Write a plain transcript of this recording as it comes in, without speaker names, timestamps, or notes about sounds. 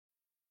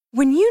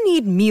When you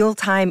need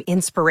mealtime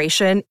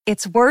inspiration,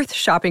 it's worth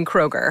shopping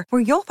Kroger,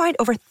 where you'll find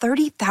over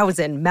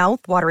 30,000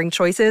 mouth-watering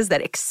choices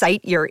that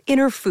excite your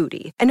inner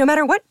foodie. And no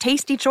matter what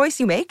tasty choice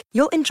you make,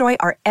 you'll enjoy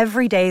our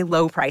everyday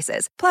low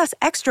prices, plus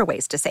extra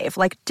ways to save,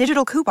 like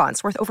digital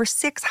coupons worth over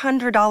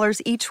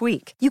 $600 each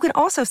week. You can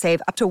also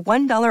save up to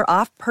 $1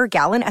 off per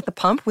gallon at the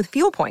pump with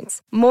fuel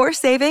points. More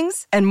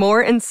savings and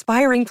more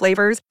inspiring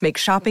flavors make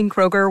shopping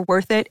Kroger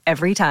worth it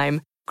every time.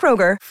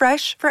 Kroger,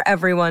 fresh for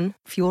everyone.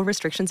 Fuel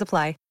restrictions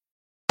apply.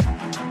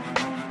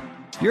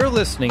 You're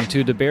listening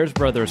to the Bears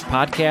Brothers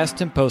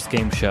podcast and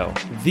postgame show,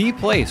 the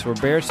place where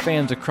Bears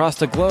fans across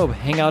the globe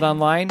hang out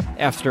online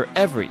after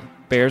every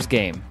Bears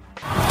game.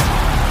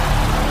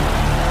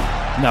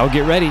 Now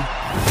get ready,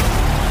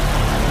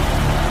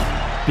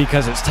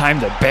 because it's time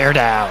to bear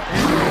down.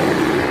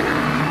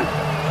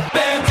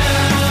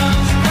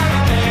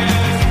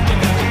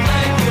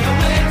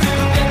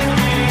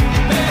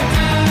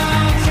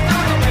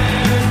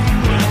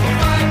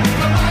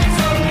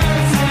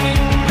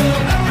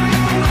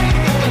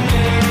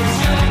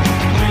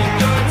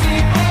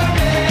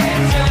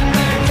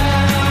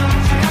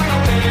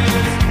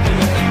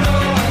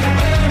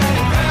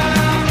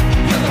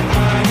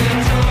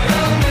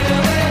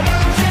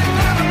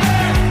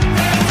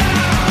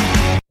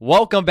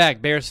 Welcome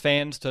back, Bears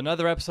fans, to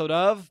another episode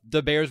of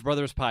the Bears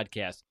Brothers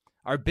podcast.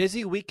 Our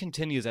busy week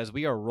continues as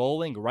we are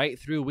rolling right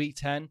through Week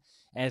 10,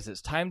 as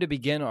it's time to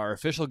begin our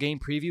official game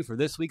preview for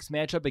this week's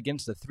matchup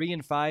against the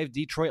 3-5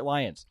 Detroit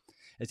Lions,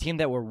 a team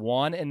that we're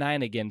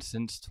 1-9 against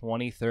since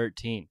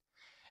 2013.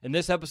 In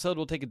this episode,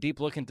 we'll take a deep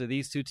look into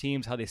these two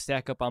teams, how they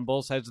stack up on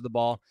both sides of the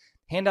ball,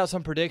 hand out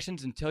some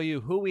predictions, and tell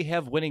you who we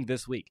have winning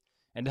this week.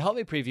 And to help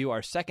me preview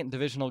our second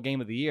divisional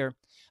game of the year,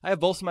 I have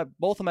both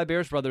of my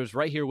Bears brothers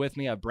right here with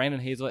me. I have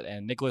Brandon Hazlett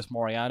and Nicholas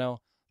Moriano.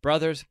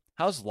 Brothers,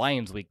 how's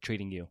Lions Week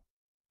treating you?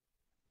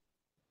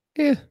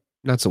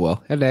 Not so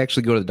well. Had to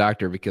actually go to the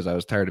doctor because I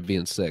was tired of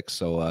being sick.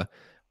 So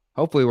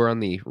hopefully we're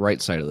on the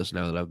right side of this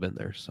now that I've been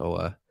there.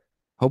 So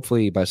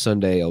hopefully by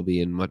Sunday I'll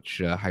be in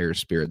much higher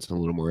spirits and a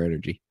little more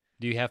energy.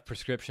 Do you have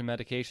prescription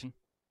medication?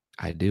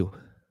 I do.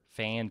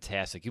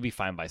 Fantastic. You'll be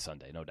fine by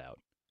Sunday, no doubt.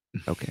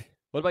 Okay.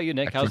 What about you,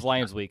 Nick? How's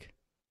Lions Week?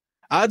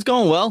 It's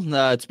going well.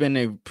 It's been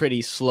a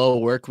pretty slow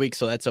work week,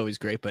 so that's always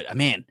great. But,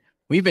 man,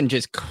 we've been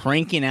just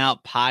cranking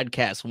out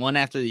podcasts one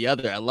after the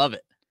other. I love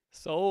it.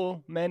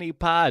 So many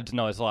pods.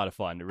 No, it's a lot of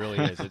fun. It really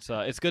is.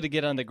 It's good to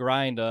get on the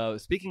grind.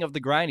 Speaking of the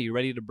grind, are you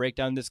ready to break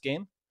down this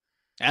game?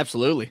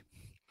 Absolutely.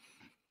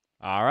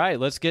 All right,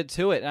 let's get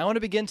to it. And I want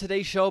to begin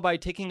today's show by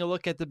taking a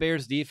look at the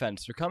Bears'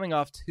 defense. They're coming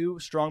off two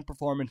strong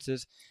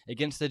performances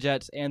against the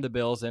Jets and the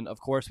Bills, and of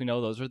course we know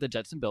those are the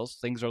Jets and Bills.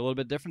 Things are a little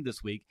bit different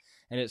this week,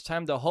 and it's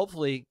time to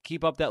hopefully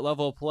keep up that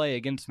level of play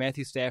against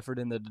Matthew Stafford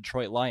and the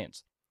Detroit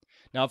Lions.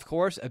 Now, of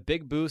course, a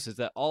big boost is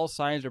that all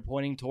signs are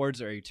pointing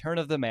towards a return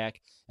of the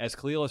Mac as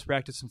Khalil has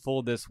practiced in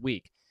full this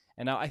week.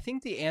 And now I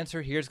think the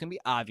answer here is going to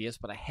be obvious,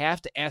 but I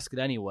have to ask it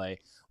anyway.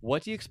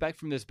 What do you expect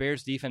from this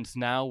Bears defense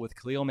now with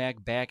Khalil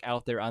Mack back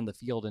out there on the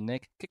field? And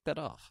Nick, kick that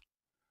off.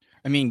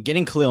 I mean,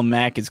 getting Khalil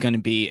Mack is going to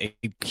be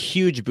a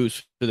huge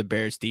boost for the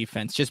Bears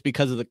defense just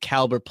because of the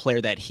caliber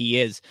player that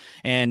he is.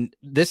 And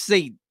this is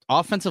a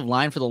offensive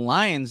line for the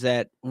Lions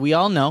that we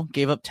all know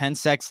gave up 10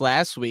 sacks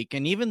last week.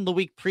 And even the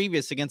week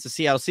previous against the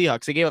Seattle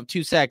Seahawks, they gave up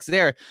 2 sacks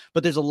there.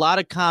 But there's a lot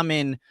of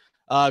common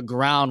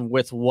ground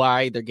with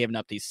why they're giving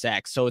up these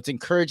sacks. So it's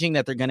encouraging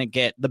that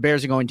the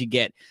Bears are going to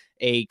get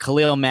a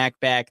Khalil Mack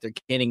back. They're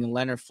getting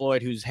Leonard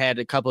Floyd, who's had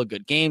a couple of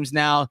good games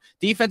now.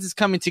 Defense is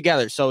coming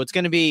together. So it's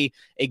going to be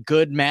a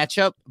good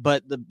matchup,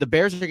 but the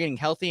Bears are getting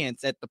healthy and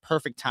it's at the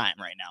perfect time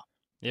right now.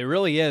 It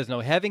really is. No,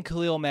 having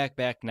Khalil Mack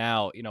back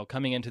now,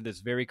 coming into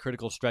this very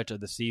critical stretch of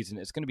the season,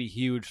 it's going to be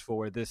huge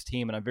for this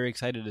team. And I'm very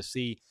excited to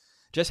see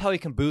just how he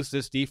can boost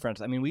this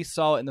defense. I mean, we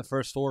saw it in the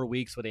first 4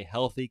 weeks what a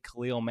healthy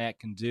Khalil Mack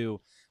can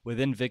do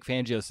within Vic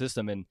Fangio's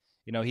system. And,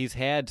 he's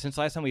had, since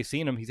last time we've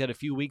seen him, he's had a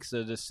few weeks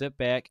to just sit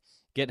back,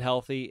 get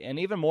healthy, and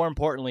even more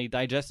importantly,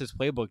 digest his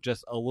playbook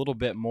just a little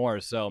bit more.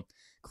 So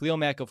Khalil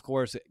Mack, of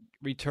course,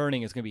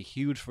 returning is going to be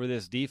huge for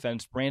this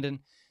defense. Brandon,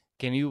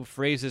 can you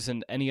phrase this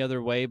in any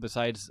other way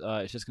besides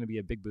it's just going to be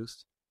a big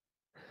boost?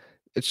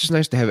 It's just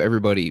nice to have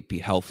everybody be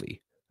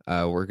healthy.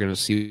 We're going to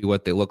see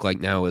what they look like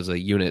now as a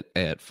unit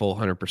at full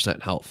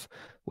 100% health,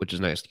 which is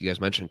nice. You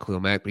guys mentioned Khalil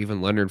Mack, but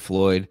even Leonard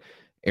Floyd,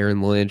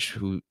 Aaron Lynch,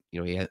 who,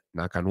 he had,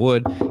 knock on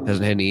wood,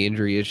 hasn't had any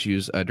injury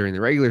issues during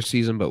the regular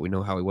season, but we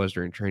know how he was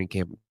during training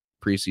camp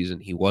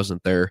preseason. He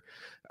wasn't there.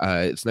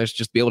 It's nice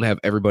just to be able to have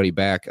everybody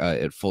back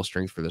at full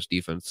strength for this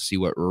defense to see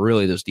what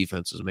really this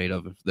defense is made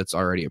of. That's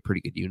already a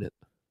pretty good unit.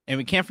 And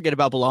we can't forget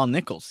about Bilal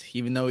Nichols.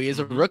 Even though he is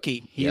a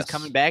rookie, he's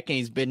coming back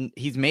and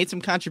he's made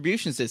some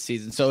contributions this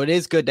season. So it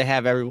is good to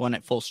have everyone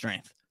at full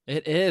strength.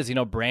 It is.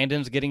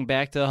 Brandon's getting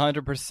back to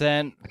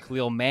 100%.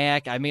 Khalil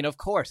Mack. I mean, of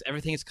course,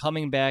 everything's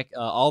coming back.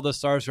 All the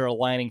stars are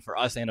aligning for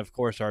us and, of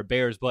course, our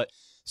Bears. But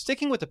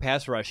sticking with the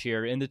pass rush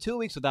here, in the 2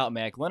 weeks without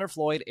Mack, Leonard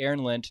Floyd,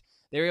 Aaron Lynch,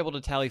 they were able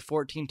to tally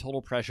 14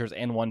 total pressures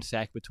and 1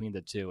 sack between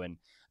the two. And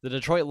the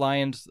Detroit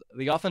Lions,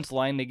 the offensive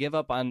line, they give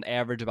up on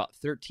average about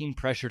 13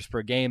 pressures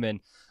per game.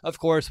 And, of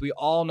course, we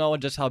all know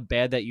just how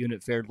bad that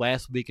unit fared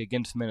last week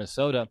against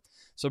Minnesota.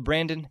 So,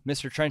 Brandon,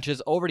 Mr.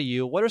 Trenches, over to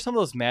you. What are some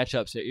of those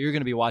matchups that you're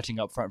going to be watching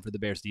up front for the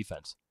Bears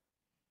defense?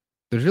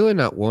 There's really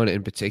not one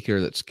in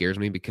particular that scares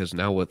me because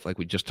now with, like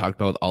we just talked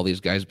about, with all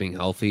these guys being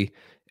healthy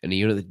and a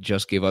unit that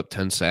just gave up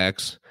 10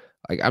 sacks,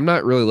 like I'm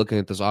not really looking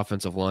at this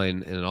offensive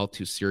line in an all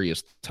too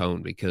serious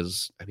tone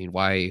because, I mean,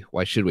 why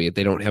should we? If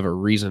they don't have a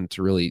reason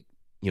to really,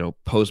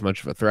 pose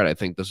much of a threat, I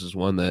think this is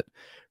one that,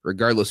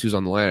 regardless who's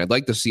on the line, I'd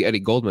like to see Eddie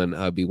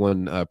Goldman be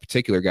one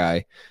particular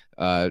guy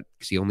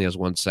because he only has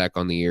 1 sack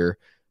on the year.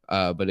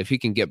 But if he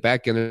can get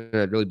back in there,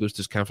 that'd really boost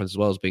his confidence as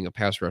well as being a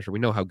pass rusher. We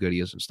know how good he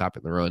is in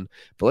stopping the run.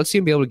 But let's see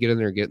him be able to get in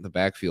there and get in the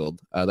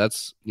backfield.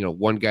 That's,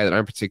 one guy that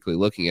I'm particularly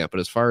looking at. But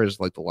as far as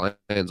like the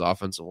Lions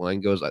offensive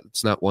line goes,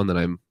 it's not one that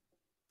I'm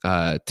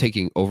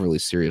taking overly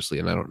seriously.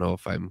 And I don't know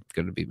if I'm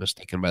going to be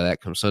mistaken by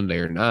that come Sunday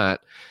or not.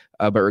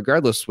 But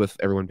regardless, with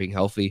everyone being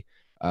healthy,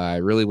 I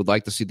really would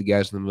like to see the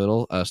guys in the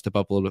middle step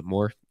up a little bit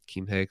more.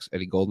 Akiem Hicks,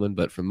 Eddie Goldman.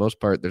 But for the most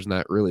part, there's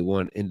not really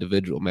one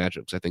individual matchup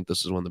because I think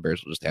this is one the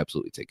Bears will just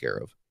absolutely take care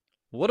of.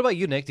 What about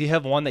you, Nick? Do you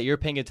have one that you're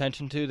paying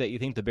attention to that you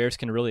think the Bears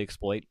can really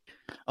exploit?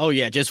 Oh,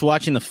 yeah. Just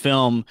watching the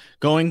film,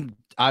 going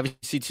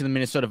obviously to the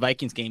Minnesota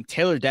Vikings game,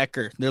 Taylor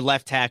Decker, their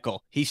left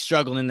tackle, he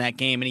struggled in that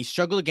game, and he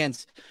struggled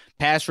against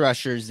pass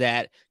rushers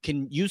that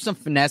can use some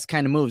finesse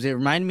kind of moves. It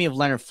reminded me of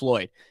Leonard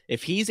Floyd.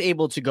 If he's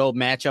able to go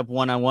match up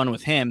one-on-one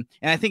with him,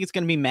 and I think it's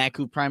going to be Mack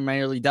who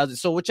primarily does it.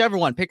 So whichever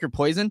one, pick your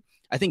poison.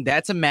 I think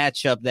that's a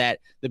matchup that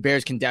the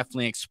Bears can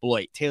definitely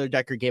exploit. Taylor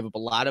Decker gave up a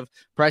lot of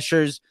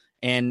pressures,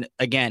 and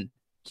again,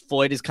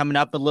 Floyd is coming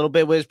up a little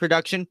bit with his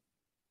production.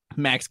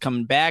 Max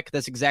coming back.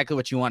 That's exactly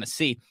what you want to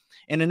see.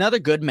 And another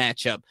good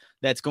matchup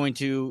that's going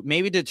to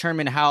maybe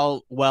determine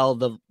how well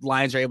the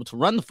Lions are able to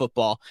run the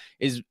football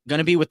is going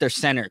to be with their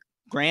center,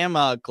 Graham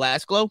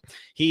Glasgow.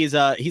 He's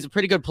a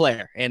pretty good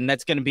player, and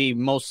that's going to be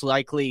most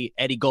likely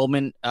Eddie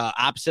Goldman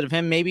opposite of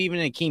him, maybe even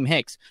Akiem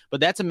Hicks. But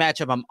that's a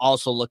matchup I'm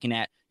also looking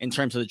at in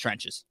terms of the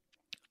trenches.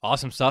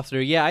 Awesome stuff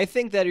there. Yeah, I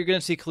think that you're going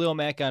to see Khalil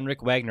Mack on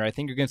Rick Wagner. I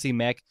think you're going to see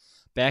Mack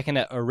back in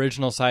that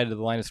original side of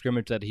the line of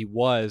scrimmage that he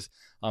was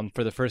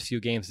for the first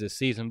few games this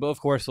season. But, of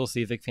course, we'll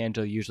see. Vic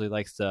Fangio usually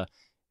likes to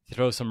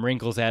throw some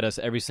wrinkles at us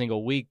every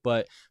single week.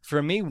 But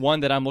for me, one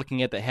that I'm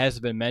looking at that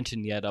hasn't been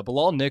mentioned yet,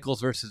 Bilal Nichols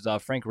versus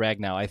Frank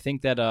Ragnow. I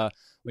think that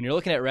when you're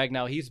looking at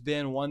Ragnow, he's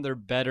been one of their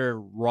better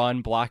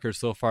run blockers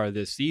so far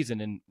this season.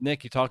 And,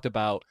 Nick, you talked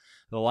about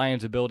the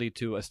Lions' ability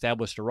to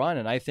establish the run,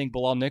 and I think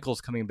Bilal Nichols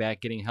coming back,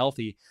 getting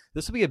healthy,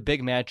 this will be a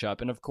big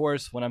matchup. And, of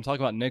course, when I'm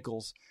talking about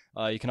Nichols,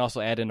 you can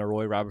also add in a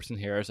Roy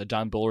Robertson-Harris, a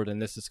John Bullard in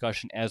this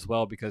discussion as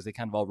well because they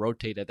kind of all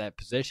rotate at that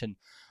position.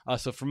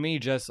 So for me,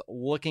 just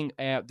looking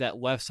at that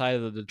left side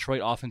of the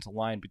Detroit offensive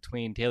line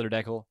between Taylor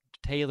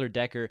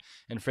Decker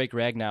and Frank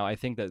Ragnow, I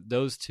think that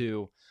those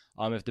two,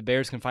 if the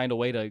Bears can find a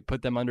way to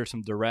put them under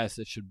some duress,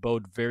 it should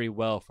bode very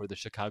well for the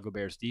Chicago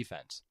Bears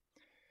defense.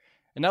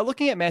 And now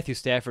looking at Matthew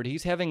Stafford,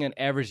 he's having an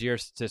average year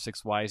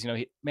statistics-wise.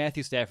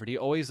 Matthew Stafford, he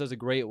always does a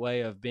great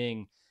way of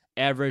being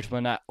average but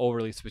not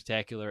overly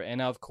spectacular. And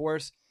now, of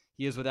course,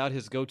 he is without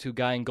his go-to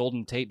guy in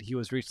Golden Tate. He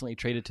was recently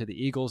traded to the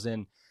Eagles.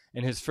 And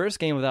in his first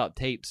game without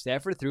Tate,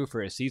 Stafford threw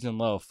for a season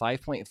low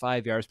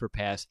 5.5 yards per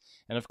pass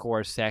and, of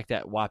course, sacked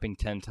that whopping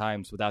 10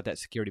 times without that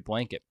security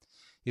blanket.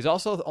 He's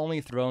also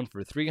only thrown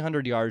for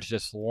 300 yards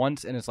just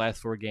once in his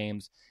last 4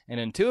 games,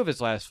 and in 2 of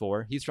his last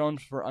 4, he's thrown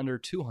for under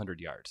 200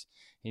 yards.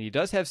 And he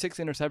does have 6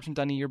 interceptions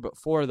on the year, but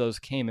 4 of those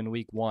came in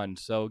week 1.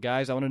 So,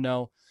 guys, I want to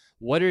know,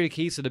 what are your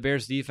keys to the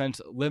Bears' defense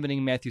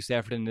limiting Matthew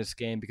Stafford in this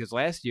game? Because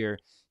last year,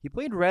 he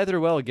played rather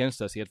well against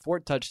us. He had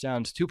 4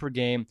 touchdowns, 2 per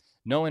game,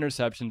 no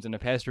interceptions, and a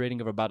passer rating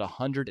of about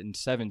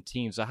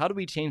 117. So how do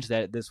we change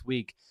that this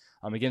week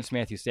against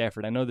Matthew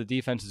Stafford? I know the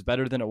defense is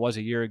better than it was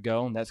a year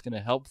ago, and that's going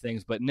to help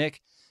things. But, Nick,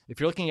 if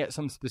you're looking at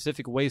some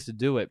specific ways to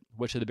do it,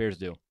 what should the Bears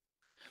do?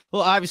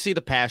 Well, obviously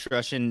the pass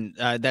rush, and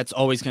that's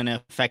always going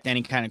to affect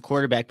any kind of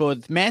quarterback. But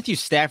with Matthew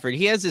Stafford,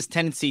 he has this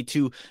tendency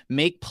to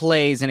make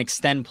plays and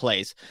extend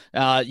plays.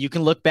 You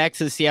can look back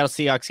to the Seattle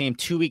Seahawks game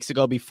 2 weeks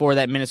ago before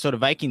that Minnesota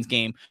Vikings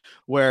game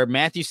where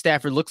Matthew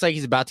Stafford looks like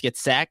he's about to get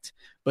sacked,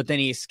 but then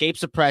he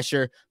escapes the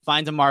pressure,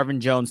 finds a Marvin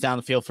Jones down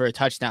the field for a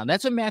touchdown.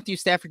 That's what Matthew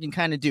Stafford can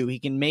kind of do. He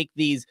can make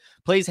these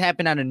plays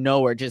happen out of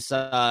nowhere, just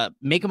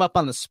make them up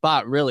on the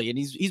spot, really. And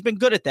he's been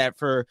good at that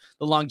for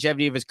the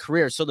longevity of his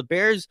career. So the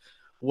Bears,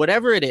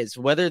 whatever it is,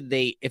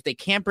 if they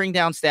can't bring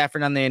down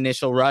Stafford on the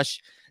initial rush,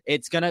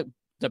 it's going to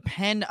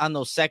depend on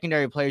those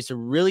secondary players to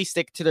really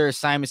stick to their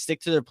assignment, stick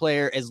to their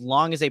player as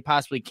long as they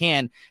possibly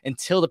can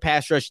until the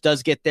pass rush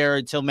does get there,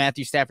 until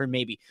Matthew Stafford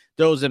maybe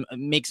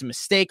makes a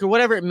mistake or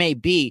whatever it may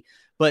be.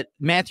 But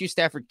Matthew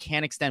Stafford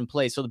can extend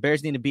plays, so the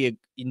Bears need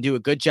to do a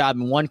good job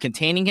in one,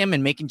 containing him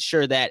and making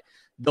sure that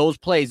those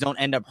plays don't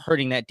end up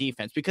hurting that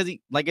defense because,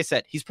 like I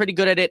said, he's pretty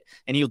good at it,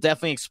 and he'll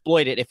definitely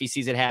exploit it if he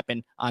sees it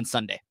happen on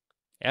Sunday.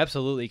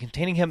 Absolutely.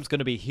 Containing him is going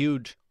to be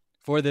huge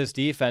for this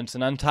defense.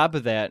 And on top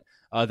of that,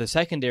 the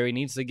secondary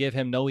needs to give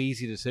him no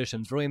easy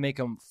decisions, really make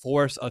him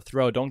force a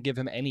throw. Don't give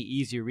him any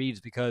easy reads,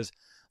 because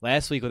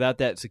last week without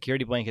that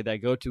security blanket,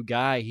 that go-to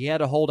guy, he had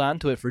to hold on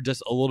to it for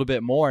just a little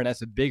bit more, and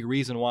that's a big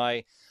reason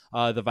why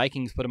the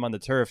Vikings put him on the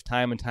turf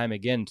time and time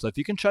again. So if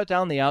you can shut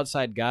down the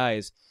outside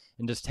guys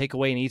and just take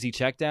away an easy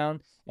check down,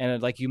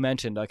 and like you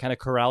mentioned, kind of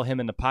corral him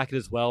in the pocket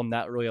as well and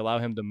not really allow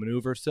him to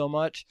maneuver so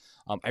much,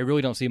 I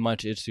really don't see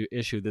much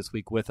issue this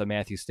week with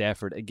Matthew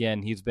Stafford.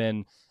 Again, he's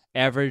been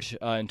average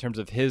in terms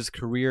of his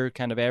career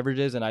kind of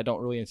averages, and I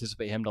don't really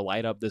anticipate him to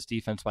light up this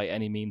defense by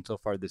any means so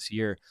far this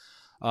year.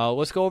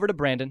 Let's go over to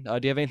Brandon. Do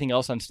you have anything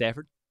else on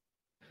Stafford?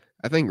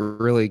 I think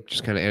really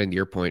just kind of adding to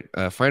your point,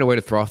 find a way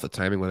to throw off the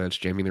timing, whether it's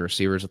jamming the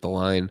receivers at the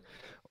line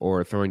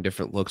or throwing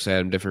different looks at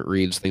him, different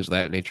reads, things of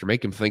that nature.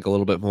 Make him think a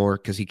little bit more,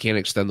 because he can't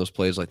extend those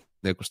plays like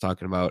Nick was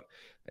talking about.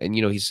 And,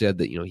 he said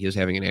that, he is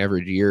having an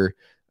average year,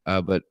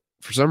 but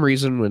for some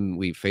reason, when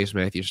we face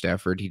Matthew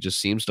Stafford, he just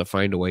seems to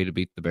find a way to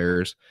beat the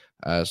Bears.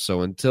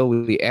 So until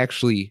we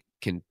actually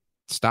can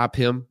stop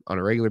him on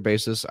a regular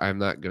basis, I'm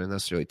not going to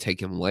necessarily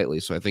take him lightly.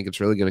 So I think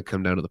it's really going to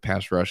come down to the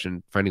pass rush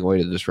and finding a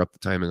way to disrupt the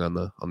timing on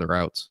the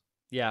routes.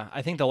 Yeah,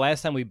 I think the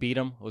last time we beat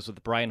him was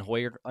with Brian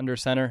Hoyer under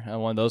center on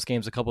one of those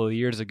games a couple of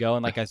years ago.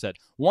 And like I said,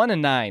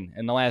 1-9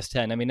 in the last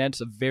 10. I mean, that's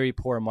a very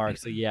poor mark.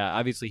 So yeah,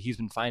 obviously he's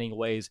been finding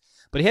ways,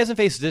 but he hasn't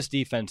faced this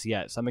defense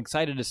yet. So I'm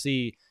excited to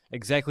see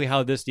exactly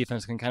how this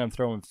defense can kind of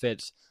throw him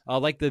fits,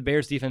 like the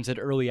Bears defense did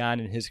early on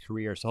in his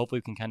career. So hopefully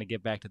we can kind of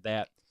get back to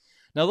that.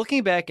 Now,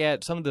 looking back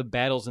at some of the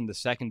battles in the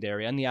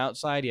secondary, on the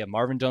outside, you have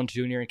Marvin Jones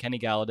Jr. and Kenny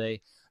Galladay.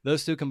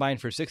 Those two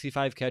combined for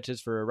 65 catches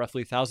for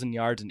roughly 1,000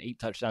 yards and 8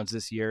 touchdowns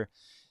this year.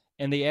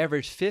 And they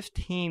average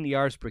 15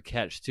 yards per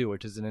catch, too,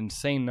 which is an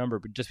insane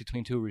number just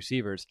between two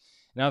receivers.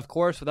 Now, of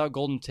course, without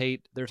Golden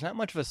Tate, there's not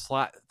much of a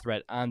slot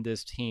threat on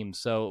this team.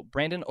 So,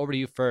 Brandon, over to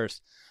you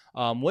first.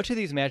 Which of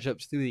these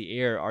matchups through the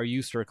air are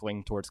you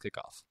circling towards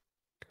kickoff?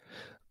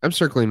 I'm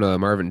circling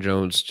Marvin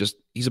Jones.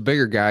 He's a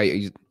bigger guy.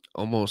 He's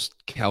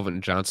almost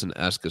Calvin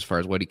Johnson-esque as far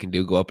as what he can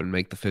do, go up and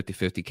make the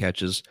 50-50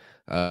 catches,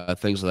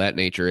 things of that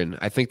nature. And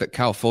I think that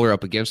Kyle Fuller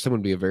up against him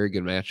would be a very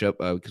good matchup,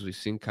 because we've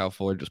seen Kyle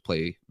Fuller just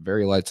play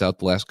very lights out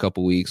the last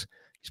couple weeks.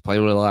 He's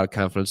playing with a lot of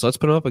confidence. So let's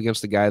put him up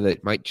against a guy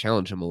that might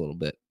challenge him a little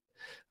bit.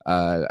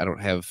 I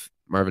don't have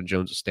Marvin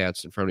Jones'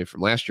 stats in front of me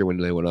from last year when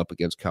they went up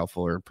against Kyle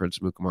Fuller and Prince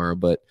Mukamara,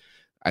 but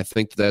I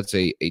think that's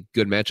a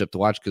good matchup to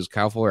watch, because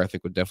Kyle Fuller, I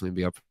think, would definitely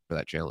be up for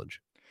that challenge.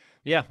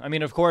 Yeah, I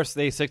mean, of course,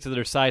 they stick to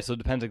their side, so it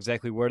depends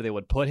exactly where they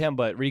would put him.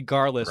 But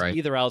regardless, right,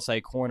 either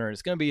outside corner,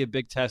 it's going to be a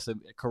big test of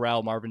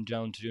corral Marvin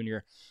Jones Jr.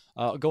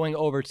 Going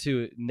over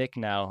to Nick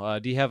now.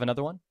 Do you have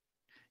another one?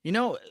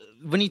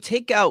 When you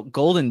take out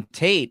Golden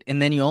Tate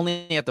and then you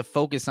only have to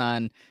focus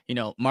on,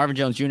 Marvin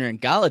Jones Jr.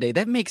 and Galladay,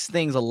 that makes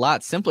things a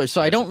lot simpler.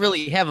 So I don't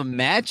really have a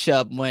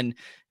matchup when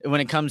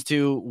it comes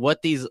to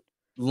what these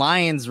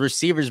Lions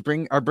receivers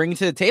are bringing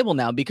to the table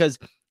now, because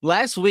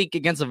last week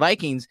against the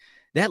Vikings,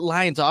 that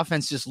Lions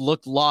offense just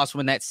looked lost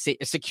when that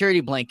security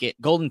blanket,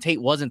 Golden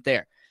Tate, wasn't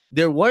there.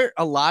 There were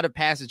a lot of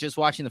passes, just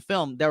watching the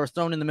film, that were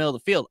thrown in the middle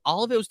of the field.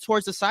 All of it was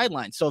towards the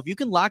sideline. So if you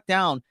can lock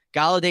down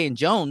Galladay and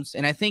Jones,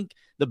 and I think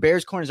the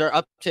Bears corners are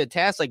up to the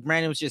task, like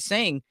Brandon was just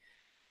saying,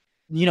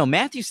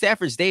 Matthew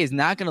Stafford's day is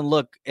not going to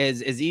look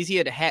as easy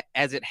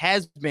as it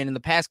has been in the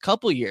past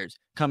couple of years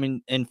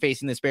coming and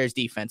facing this Bears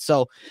defense.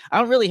 So I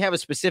don't really have a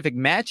specific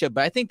matchup,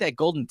 but I think that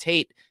Golden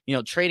Tate,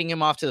 trading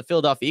him off to the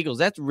Philadelphia Eagles,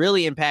 that's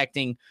really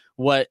impacting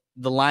what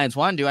the Lions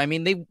want to do. I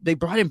mean, they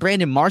brought in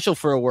Brandon Marshall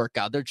for a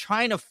workout. They're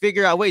trying to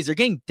figure out ways. They're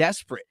getting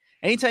desperate.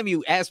 Anytime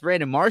you ask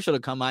Brandon Marshall to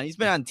come on, he's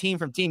been on team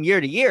year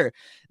to year.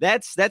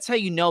 That's how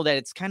you know that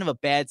it's kind of a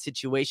bad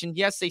situation.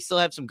 Yes, they still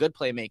have some good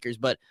playmakers,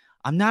 but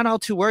I'm not all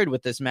too worried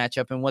with this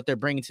matchup and what they're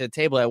bringing to the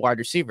table at wide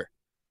receiver.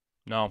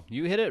 No,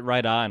 you hit it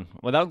right on.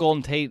 Without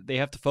Golden Tate, they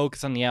have to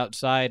focus on the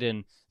outside,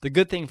 and the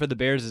good thing for the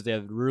Bears is they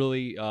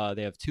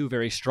have two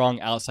very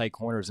strong outside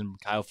corners in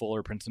Kyle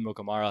Fuller, Prince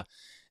Mukamara.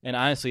 And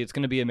honestly, it's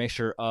going to be a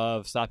mixture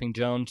of stopping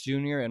Jones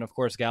Jr. and, of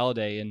course,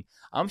 Galladay. And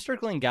I'm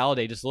circling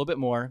Galladay just a little bit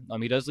more.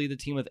 He does lead the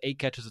team with 8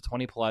 catches of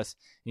 20-plus.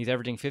 He's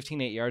averaging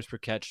 15.8 yards per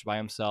catch by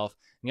himself.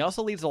 And he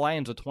also leads the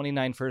Lions with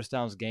 29 first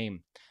downs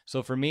game.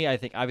 So for me, I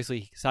think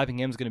obviously stopping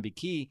him is going to be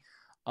key.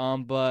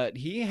 But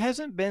he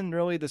hasn't been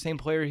really the same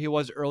player he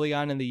was early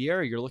on in the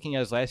year. You're looking at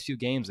his last few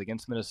games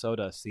against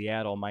Minnesota,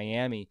 Seattle,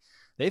 Miami.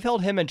 They've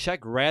held him in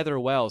check rather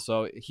well.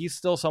 So he's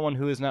still someone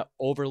who is not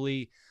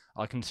overly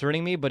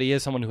concerning me, but he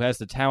is someone who has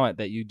the talent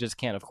that you just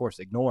can't, of course,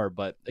 ignore.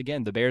 But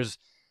again, the Bears,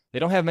 they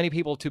don't have many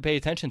people to pay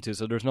attention to,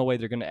 so there's no way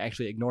they're going to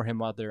actually ignore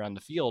him out there on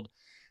the field.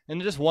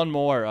 And just one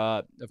more,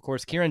 of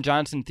course, Kieran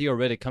Johnson, Theo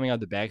Riddick coming out of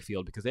the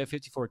backfield, because they have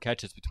 54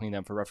 catches between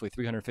them for roughly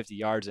 350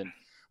 yards. And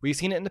we've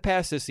seen it in the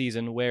past this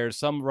season where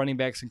some running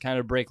backs can kind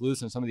of break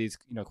loose in some of these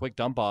quick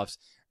dump-offs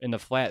in the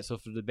flat. So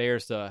for the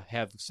Bears to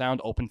have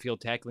sound open field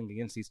tackling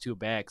against these two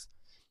backs,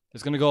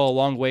 it's going to go a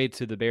long way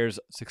to the Bears'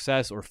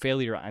 success or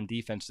failure on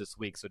defense this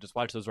week. So just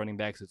watch those running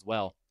backs as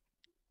well.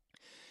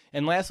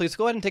 And lastly, let's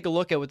go ahead and take a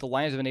look at what the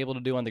Lions have been able to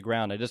do on the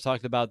ground. I just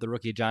talked about the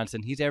rookie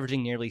Johnson. He's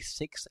averaging nearly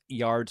 6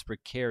 yards per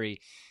carry,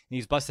 and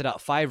he's busted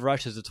out 5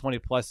 rushes of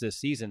 20-plus this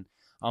season.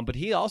 But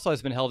he also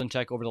has been held in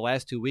check over the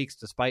last 2 weeks,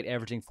 despite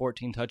averaging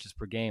 14 touches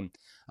per game.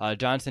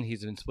 Johnson,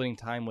 he's been splitting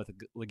time with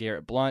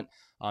LeGarrette Blount.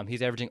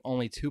 He's averaging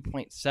only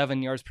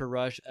 2.7 yards per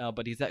rush,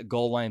 but he's that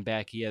goal line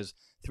back. He has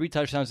 3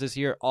 touchdowns this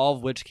year, all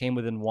of which came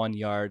within 1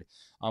 yard.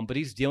 But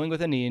he's dealing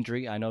with a knee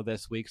injury, I know,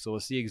 this week, so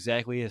we'll see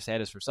exactly his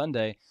status for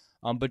Sunday.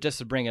 But just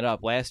to bring it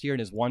up, last year in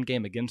his one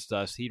game against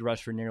us, he'd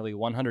rushed for nearly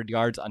 100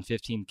 yards on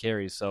 15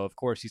 carries. So, of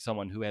course, he's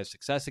someone who has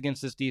success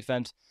against this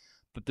defense,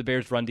 but the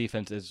Bears' run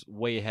defense is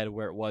way ahead of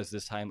where it was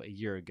this time a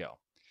year ago.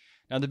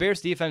 Now, the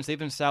Bears' defense, they've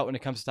been stout when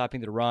it comes to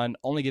stopping the run,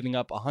 only giving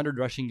up 100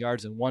 rushing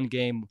yards in one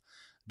game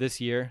this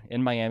year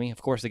in Miami.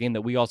 Of course, the game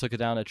that we all took it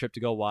down a trip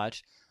to go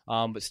watch.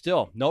 But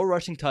still, no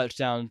rushing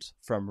touchdowns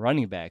from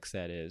running backs,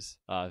 that is,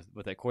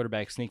 with that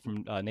quarterback sneak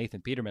from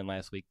Nathan Peterman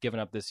last week, given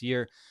up this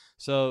year.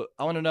 So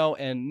I want to know,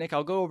 and Nick,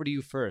 I'll go over to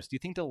you first. Do you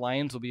think the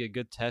Lions will be a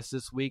good test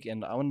this week?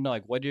 And I want to know,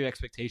 what are your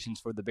expectations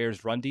for the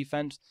Bears' run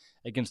defense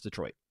against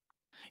Detroit?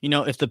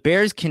 If the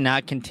Bears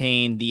cannot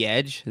contain the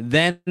edge,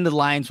 then the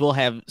Lions will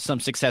have some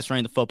success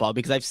running the football,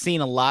 because I've seen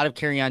a lot of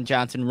Kerryon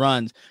Johnson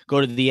runs go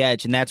to the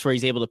edge, and that's where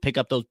he's able to pick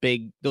up those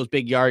big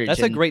yardage.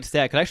 That's a great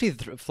stat. Could I actually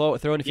throw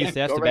in a few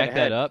stats to back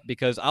that up?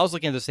 Because I was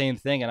looking at the same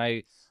thing, and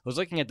I was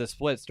looking at the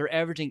splits. They're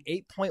averaging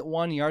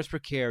 8.1 yards per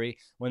carry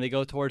when they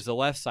go towards the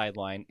left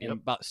sideline, and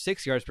about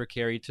 6 yards per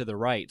carry to the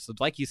right. So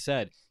like you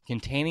said,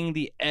 containing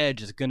the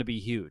edge is going to be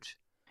huge.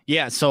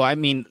 Yeah, so I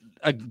mean,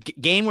 a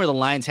game where the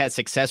Lions had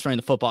success running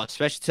the football,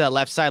 especially to that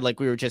left side, like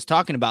we were just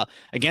talking about,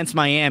 against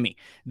Miami,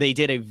 they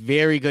did a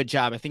very good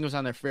job. I think it was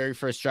on their very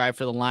first drive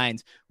for the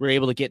Lions. We're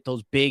able to get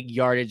those big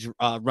yardage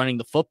running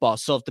the football.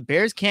 So if the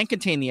Bears can't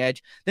contain the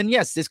edge, then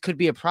yes, this could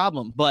be a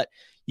problem. But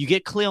you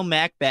get Khalil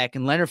Mack back,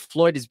 and Leonard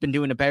Floyd has been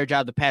doing a better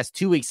job the past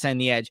 2 weeks on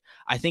the edge.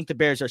 I think the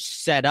Bears are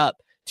set up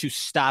to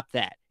stop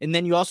that. And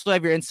then you also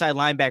have your inside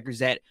linebackers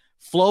that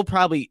flow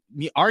probably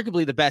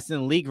arguably the best in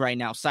the league right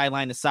now,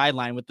 sideline to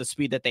sideline, with the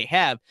speed that they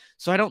have.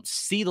 So I don't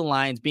see the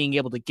Lions being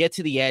able to get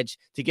to the edge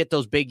to get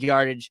those big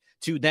yardage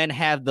to then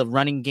have the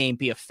running game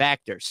be a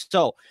factor.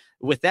 So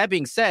with that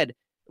being said,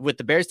 with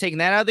the Bears taking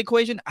that out of the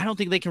equation, I don't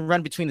think they can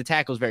run between the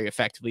tackles very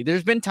effectively.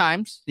 There's been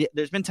times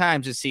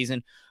this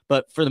season,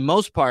 but for the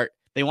most part,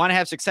 they want to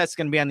have success. It's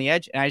going to be on the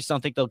edge, and I just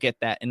don't think they'll get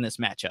that in this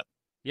matchup.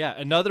 Yeah,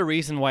 another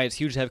reason why it's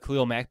huge to have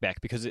Khalil Mack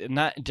back, because it's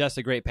not just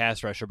a great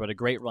pass rusher, but a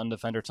great run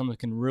defender, someone who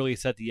can really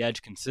set the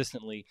edge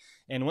consistently.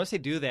 And once they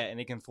do that and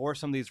they can force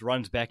some of these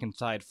runs back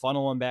inside,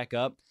 funnel them back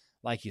up,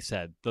 like you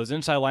said, those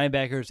inside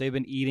linebackers, they've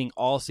been eating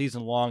all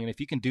season long. And if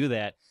you can do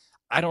that,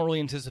 I don't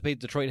really anticipate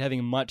Detroit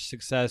having much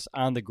success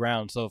on the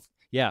ground. So,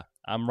 yeah,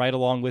 I'm right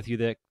along with you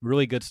there.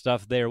 Really good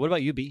stuff there. What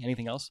about you, B?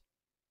 Anything else?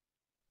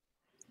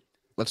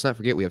 Let's not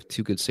forget we have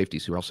 2 good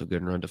safeties who are also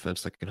good in run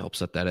defense that can help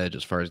set that edge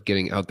as far as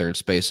getting out there in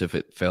space if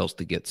it fails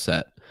to get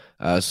set.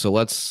 So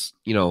let's,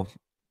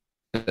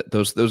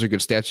 those are good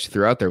stats you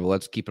threw out there, but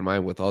let's keep in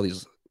mind with all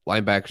these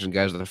linebackers and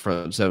guys at the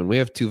front 7, we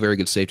have 2 very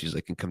good safeties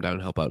that can come down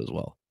and help out as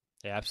well.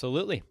 Yeah,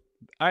 absolutely.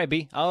 All right,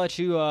 B, I'll let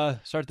you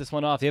start this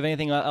one off. Do you have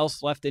anything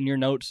else left in your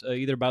notes,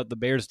 either about the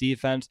Bears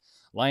defense,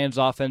 Lions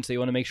offense, that you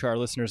want to make sure our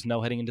listeners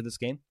know heading into this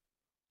game?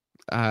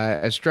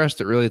 I stressed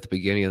it really at the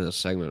beginning of this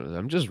segment.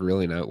 I'm just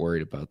really not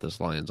worried about this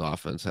Lions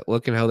offense.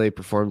 Looking how they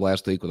performed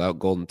last week without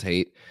Golden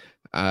Tate,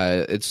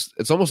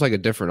 it's almost like a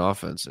different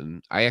offense.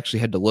 And I actually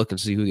had to look and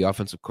see who the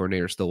offensive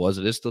coordinator still was.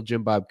 It is still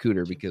Jim Bob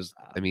Cooter, because,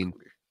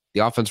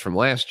 the offense from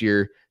last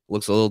year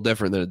looks a little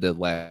different than it did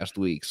last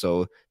week.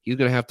 So he's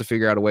going to have to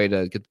figure out a way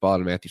to get the ball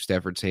to Matthew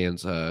Stafford's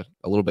hands a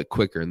little bit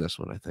quicker in this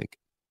one, I think.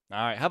 All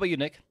right. How about you,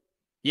 Nick?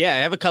 Yeah, I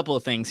have a couple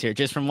of things here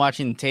just from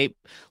watching the tape.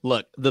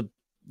 Look, the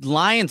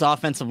Lions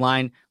offensive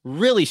line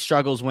really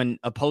struggles when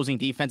opposing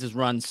defenses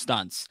run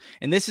stunts.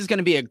 And this is going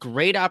to be a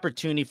great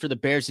opportunity for the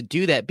Bears to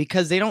do that,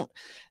 because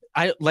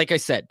like I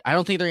said, I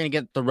don't think they're going to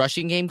get the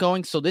rushing game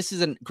going. So this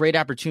is a great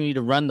opportunity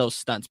to run those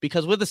stunts,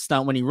 because with a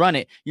stunt, when you run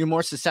it, you're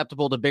more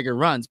susceptible to bigger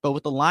runs. But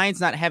with the Lions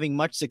not having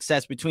much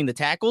success between the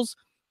tackles,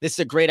 this is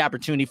a great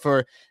opportunity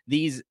for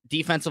these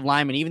defensive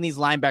linemen, even these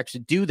linebackers, to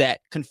do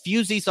that,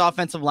 confuse these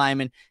offensive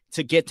linemen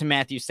to get to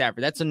Matthew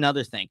Stafford. That's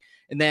another thing.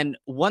 And then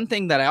one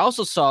thing that I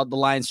also saw the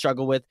Lions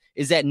struggle with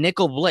is that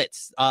nickel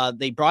blitz.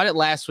 They brought it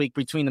last week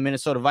between the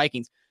Minnesota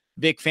Vikings.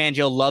 Vic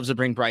Fangio loves to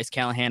bring Bryce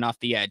Callahan off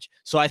the edge.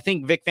 So I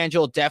think Vic Fangio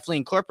will definitely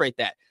incorporate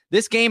that.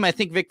 This game, I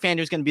think Vic Fangio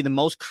is going to be the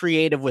most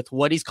creative with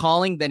what he's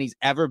calling than he's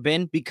ever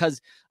been,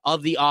 because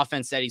of the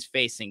offense that he's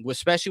facing,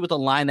 especially with a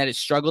line that has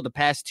struggled the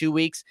past 2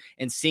 weeks,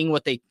 and seeing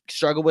what they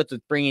struggle with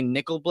bringing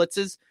nickel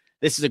blitzes.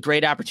 This is a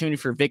great opportunity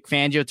for Vic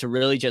Fangio to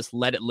really just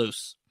let it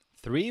loose.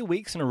 3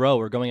 weeks in a row,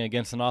 we're going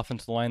against an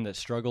offensive line that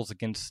struggles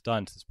against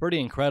stunts. It's pretty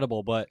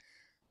incredible, but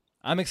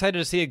I'm excited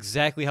to see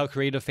exactly how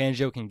creative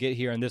Fangio can get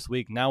here in this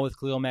week. Now with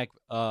Khalil Mack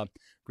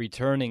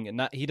returning,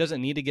 and he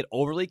doesn't need to get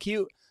overly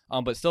cute,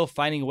 but still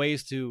finding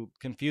ways to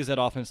confuse that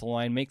offensive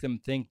line, make them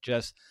think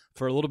just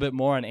for a little bit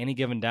more on any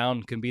given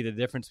down can be the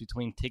difference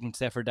between taking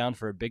Stafford down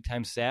for a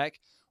big-time sack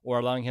or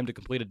allowing him to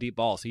complete a deep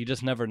ball. So you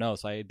just never know.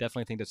 So I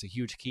definitely think that's a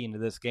huge key into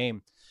this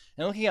game.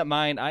 And looking at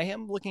mine, I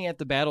am looking at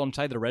the battle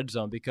inside the red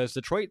zone because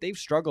Detroit, they've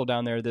struggled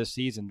down there this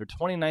season. They're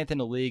 29th in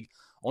the league,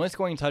 only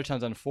scoring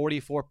touchdowns on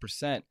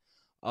 44%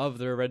 of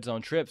their red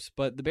zone trips.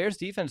 But the Bears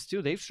defense,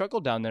 too, they've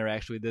struggled down there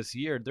actually this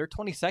year. They're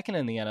 22nd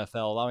in the NFL,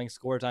 allowing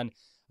scores on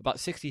about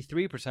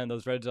 63% of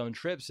those red zone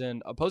trips,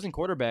 and opposing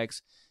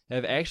quarterbacks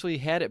have actually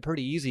had it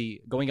pretty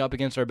easy going up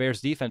against our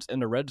Bears defense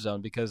in the red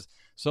zone because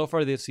so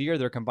far this year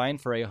they're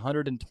combined for a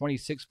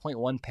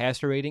 126.1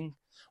 passer rating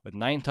with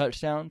 9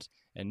 touchdowns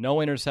and no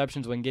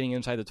interceptions when getting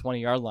inside the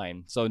 20-yard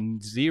line. So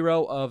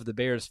 0 of the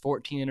Bears'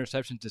 14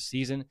 interceptions this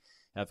season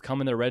have come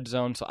in the red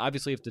zone. So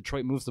obviously if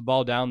Detroit moves the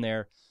ball down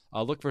there,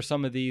 look for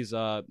some of these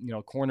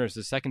corners,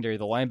 the secondary,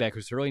 the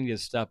linebackers to really need to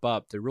step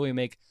up to really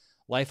make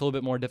life a little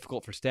bit more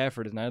difficult for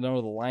Stafford. And I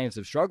know the Lions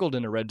have struggled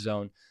in the red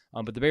zone,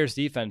 but the Bears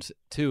defense,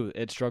 too,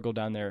 it struggled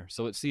down there.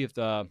 So let's see if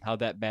how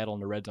that battle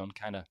in the red zone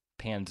kind of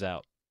pans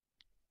out.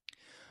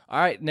 All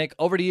right, Nick,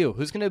 over to you.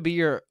 Who's going to be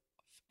your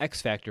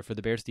X factor for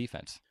the Bears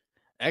defense?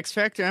 X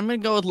factor, I'm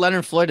going to go with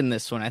Leonard Floyd in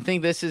this one. I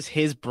think this is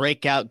his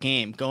breakout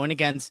game. Going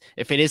against,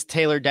 if it is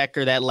Taylor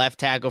Decker, that left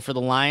tackle for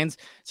the Lions,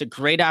 it's a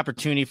great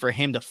opportunity for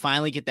him to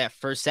finally get that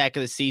first sack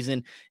of the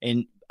season,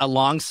 and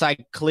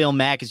alongside Khalil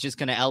Mack is just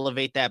going to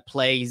elevate that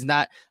play. He's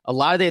not, a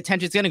lot of the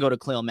attention is going to go to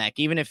Khalil Mack,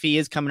 even if he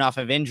is coming off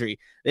of injury.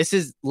 This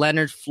is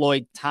Leonard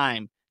Floyd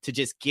time to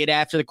just get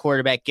after the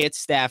quarterback, get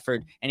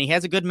Stafford, and he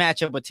has a good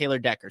matchup with Taylor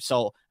Decker.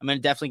 So I'm going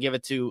to definitely give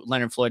it to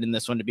Leonard Floyd in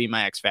this one to be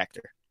my X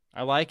factor.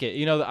 I like it.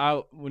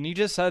 When you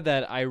just said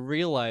that, I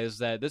realized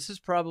that this is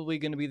probably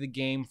going to be the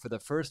game for the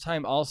first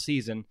time all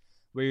season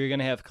where you're going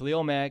to have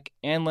Khalil Mack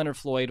and Leonard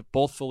Floyd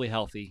both fully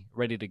healthy,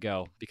 ready to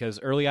go. Because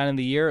early on in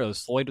the year, it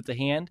was Floyd with the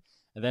hand,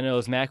 and then it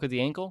was Mack with the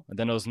ankle, and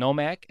then it was no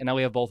Mack, and now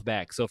we have both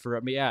back. So for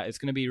me, it's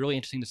going to be really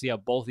interesting to see how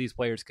both these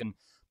players can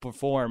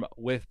perform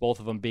with both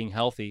of them being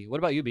healthy. What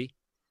about you, B?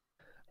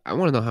 I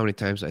want to know how many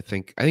times I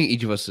think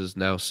each of us has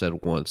now said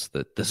once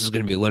that this is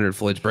going to be Leonard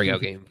Floyd's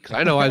breakout game, because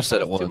I know I've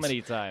said it once. Too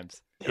many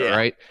times. Yeah.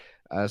 Right?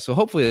 So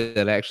hopefully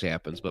that actually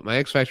happens. But my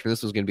X factor for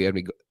this was going to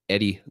be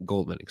Eddie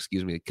Goldman,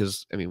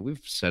 because,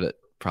 we've said it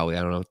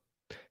probably,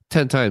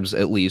 10 times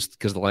at least,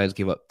 because the Lions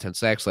gave up 10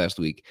 sacks last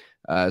week.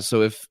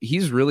 So if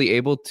he's really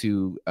able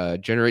to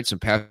generate some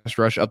pass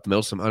rush up the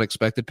middle, some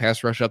unexpected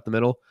pass rush up the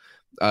middle,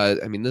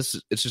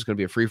 it's just going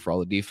to be a free-for-all.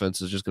 The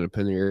defense is just going to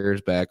pin their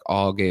ears back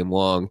all game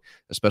long,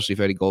 especially if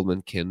Eddie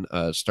Goldman can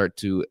start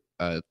to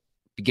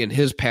begin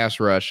his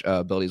pass rush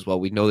abilities. Well,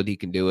 we know that he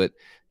can do it.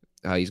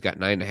 He's got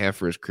 9.5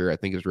 for his career. I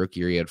think his rookie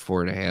year he had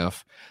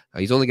 4.5.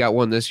 He's only got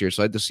 1 this year,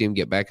 so I'd like to see him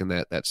get back in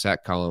that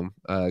sack column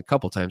a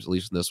couple times, at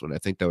least in this one. I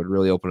think that would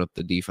really open up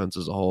the defense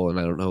as a whole, and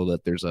I don't know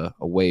that there's a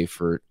way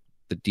for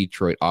the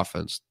Detroit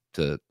offense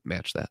to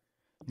match that.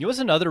 You know what's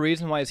another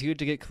reason why it's huge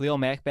to get Khalil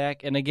Mack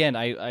back? And again,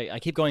 I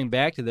keep going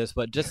back to this,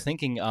 but just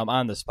thinking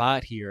on the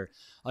spot here,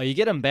 you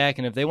get him back,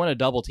 and if they want to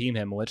double team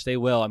him, which they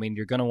will,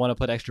 you're going to want to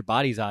put extra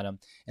bodies on him,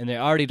 and they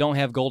already don't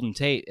have Golden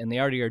Tate, and they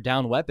already are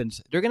down weapons,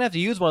 they're going to have to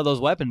use one of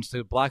those weapons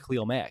to block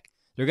Khalil Mack.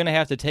 They're going to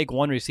have to take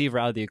one receiver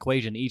out of the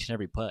equation each and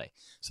every play.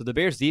 So the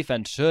Bears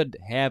defense should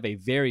have a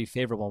very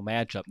favorable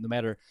matchup, no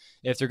matter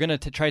if they're going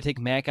to try to take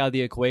Mack out of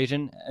the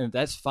equation, and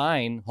that's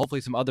fine.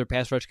 Hopefully some other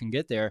pass rush can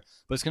get there,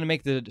 but it's going to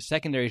make the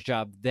secondary's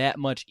job that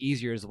much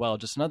easier as well.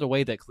 Just another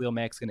way that Khalil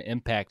Mack's going to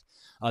impact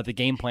the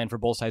game plan for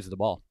both sides of the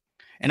ball.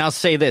 And I'll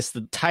say this,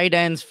 the tight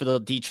ends for the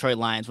Detroit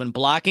Lions, when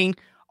blocking,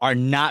 are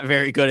not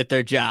very good at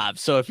their job.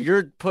 So if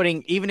you're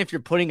putting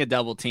a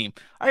double team,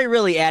 are you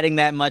really adding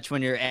that much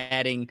when you're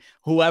adding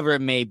whoever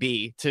it may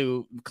be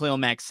to Khalil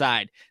Mack's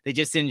side? They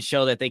just didn't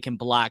show that they can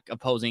block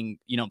opposing,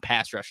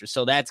 pass rushers.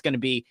 So that's going to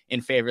be in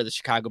favor of the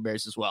Chicago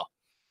Bears as well.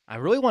 I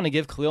really want to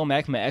give Khalil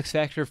Mack my X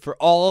factor for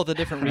all of the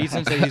different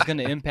reasons that he's going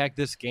to impact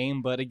this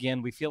game. But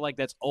again, we feel like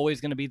that's always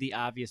going to be the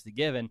obvious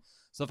given.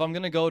 So if I'm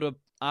going to go to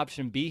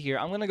option B here,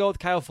 I'm going to go with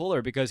Kyle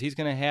Fuller because he's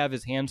going to have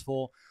his hands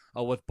full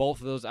with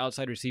both of those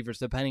outside receivers,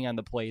 depending on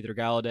the play, either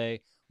Galladay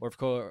or,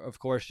 of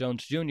course,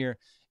 Jones Jr.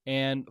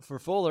 And for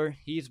Fuller,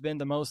 he's been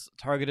the most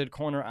targeted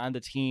corner on the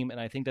team,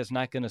 and I think that's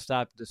not going to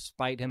stop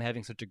despite him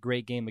having such a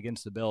great game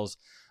against the Bills.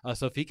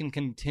 So if he can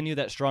continue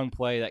that strong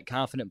play, that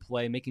confident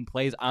play, making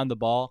plays on the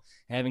ball,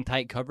 having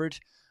tight coverage,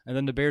 and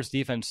then the Bears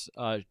defense,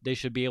 they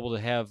should be able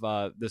to have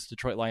this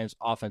Detroit Lions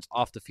offense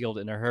off the field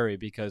in a hurry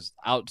because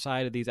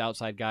outside of these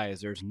outside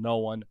guys, there's no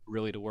one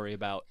really to worry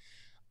about.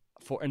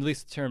 For at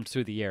least terms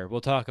through the year.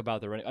 We'll talk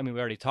about the running. We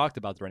already talked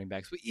about the running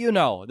backs, but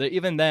that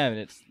even then,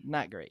 it's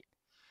not great.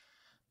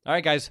 All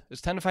right, guys,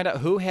 it's time to find out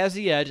who has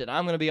the edge, and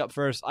I'm going to be up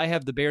first. I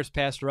have the Bears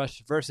pass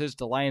rush versus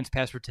the Lions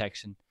pass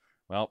protection.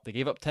 Well, they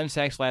gave up 10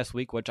 sacks last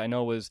week, which I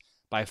know was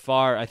by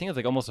far, I think it was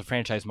like almost a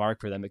franchise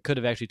mark for them. It could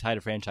have actually tied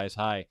a franchise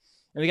high.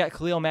 And we got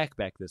Khalil Mack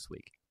back this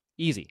week.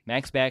 Easy.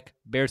 Mack's back.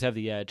 Bears have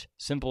the edge.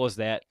 Simple as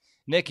that.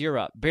 Nick, you're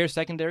up. Bears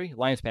secondary,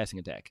 Lions passing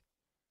attack.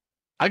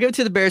 I'll give it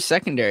to the Bears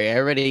secondary. I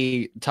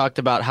already talked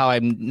about how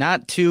I'm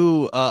not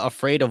too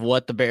afraid of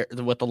what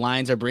the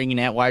Lions are bringing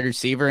at wide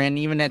receiver and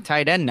even at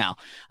tight end now.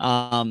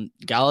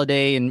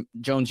 Galladay and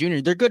Jones Jr.,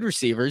 they're good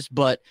receivers,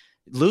 but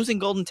losing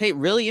Golden Tate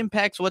really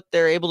impacts what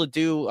they're able to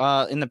do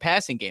in the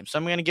passing game. So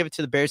I'm going to give it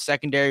to the Bears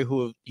secondary,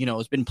 who,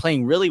 has been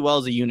playing really well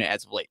as a unit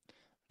as of late.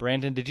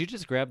 Brandon, did you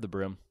just grab the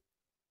broom?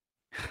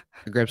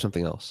 I grabbed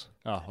something else.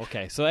 Oh,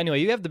 okay. So anyway,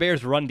 you have the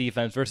Bears run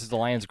defense versus the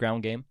Lions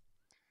ground game.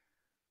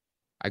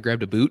 I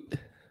grabbed a boot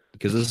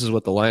because this is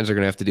what the Lions are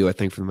going to have to do, I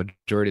think, for the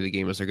majority of the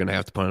game is they're going to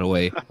have to punt it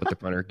away with the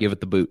punter, give it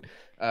the boot.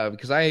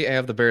 Because I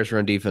have the Bears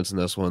run defense in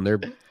this one.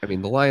 The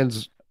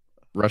Lions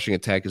rushing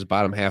attack is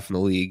bottom half in the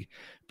league.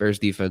 Bears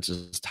defense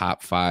is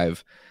top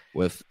 5.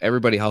 With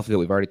everybody healthy that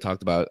we've already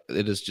talked about,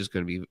 it is just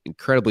going to be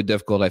incredibly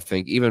difficult, I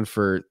think, even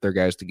for their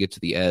guys to get to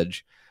the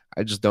edge.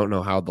 I just don't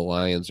know how the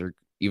Lions are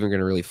even going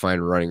to really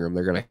find running room.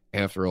 They're going to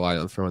have to rely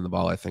on throwing the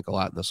ball, I think, a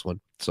lot in this one.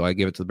 So I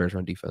give it to the Bears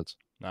run defense.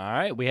 All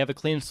right, we have a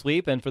clean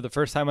sweep, and for the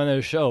first time on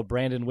the show,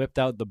 Brandon whipped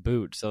out the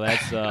boot. So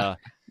that's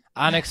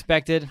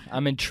unexpected.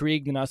 I'm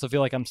intrigued, and I also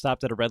feel like I'm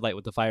stopped at a red light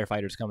with the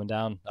firefighters coming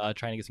down,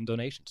 trying to get some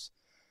donations.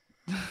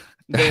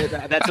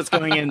 That's what's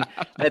going in.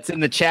 That's in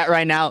the chat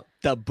right now.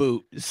 The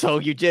boot. So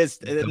you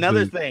just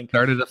another thing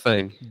started a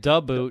thing.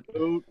 The boot.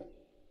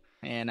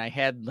 And I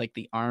had like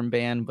the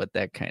armband, but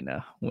that kind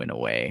of went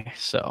away.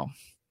 So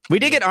we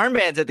did get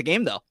armbands at the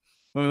game though.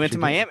 When we went to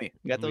Miami,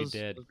 we got those.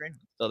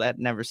 So that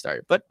never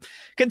started. But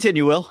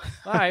continue, Will.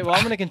 All right. Well,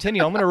 I'm going to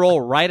continue. I'm going to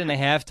roll right into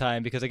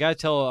halftime because I got to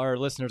tell our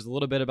listeners a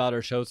little bit about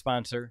our show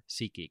sponsor,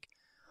 SeatGeek.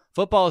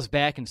 Football is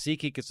back, and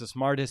SeatGeek is the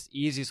smartest,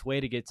 easiest way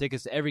to get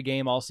tickets to every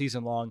game all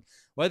season long.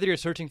 Whether you're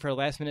searching for a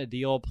last-minute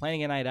deal,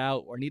 planning a night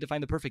out, or need to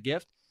find the perfect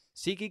gift,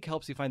 SeatGeek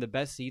helps you find the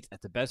best seats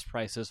at the best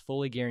prices,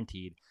 fully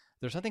guaranteed.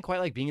 There's nothing quite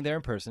like being there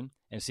in person,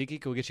 and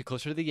SeatGeek will get you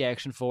closer to the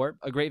action for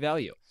a great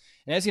value.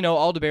 And as you know,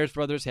 all the Bears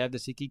brothers have the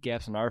SeatGeek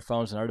apps on our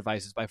phones and our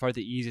devices, by far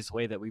the easiest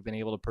way that we've been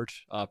able to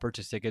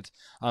purchase tickets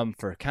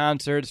for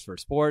concerts, for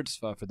sports,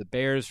 for the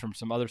Bears, from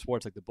some other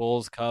sports like the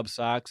Bulls, Cubs,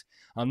 Sox.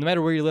 No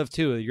matter where you live,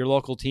 too, your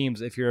local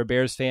teams, if you're a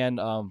Bears fan,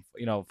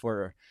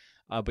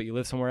 but you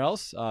live somewhere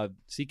else,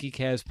 SeatGeek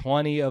has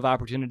plenty of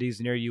opportunities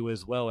near you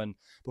as well. And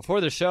before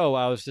the show,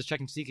 I was just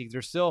checking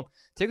SeatGeek.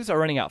 Tickets are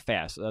running out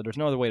fast. There's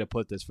no other way to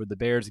put this for the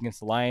Bears against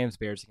the Lions,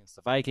 Bears against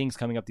the Vikings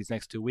coming up these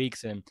next 2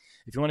 weeks. And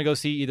if you want to go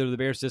see either the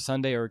Bears this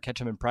Sunday or catch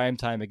them in prime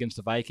time against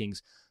the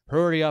Vikings,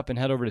 hurry up and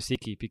head over to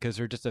SeatGeek because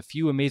there are just a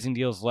few amazing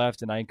deals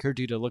left. And I encourage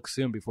you to look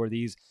soon before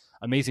these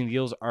amazing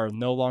deals are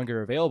no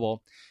longer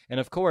available. And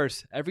of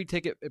course, every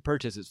ticket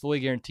purchase is fully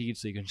guaranteed,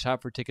 so you can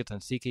shop for tickets on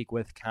SeatGeek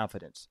with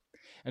confidence.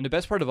 And the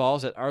best part of all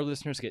is that our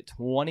listeners get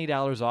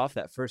 $20 off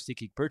that first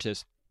SeatGeek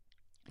purchase.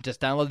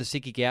 Just download the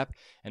SeatGeek app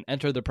and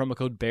enter the promo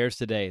code BEARS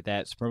today.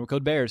 That's promo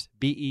code BEARS,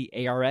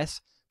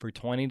 BEARS, for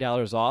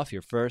 $20 off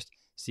your first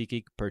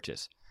SeatGeek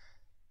purchase.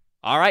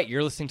 All right,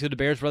 you're listening to the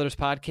Bears Brothers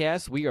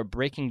podcast. We are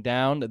breaking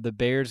down the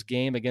Bears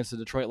game against the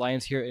Detroit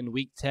Lions here in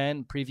Week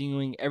 10,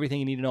 previewing everything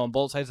you need to know on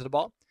both sides of the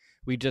ball.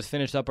 We just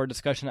finished up our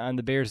discussion on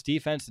the Bears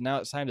defense, and now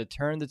it's time to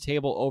turn the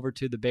table over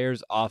to the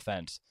Bears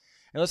offense.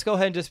 And let's go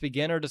ahead and just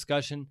begin our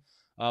discussion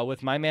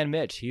with my man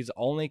Mitch. He's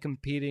only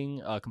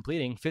completing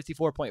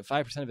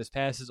 54.5% of his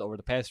passes over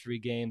the past 3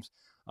 games.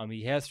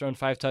 He has thrown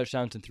 5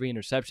 touchdowns and 3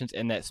 interceptions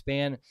in that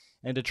span.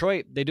 And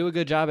Detroit, they do a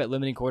good job at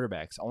limiting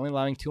quarterbacks, only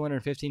allowing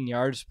 215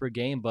 yards per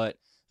game, but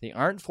they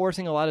aren't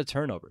forcing a lot of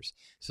turnovers.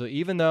 So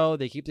even though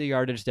they keep the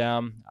yardage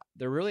down,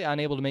 they're really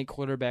unable to make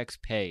quarterbacks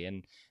pay.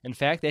 And in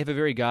fact, they have a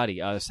very gaudy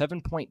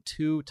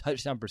 7.2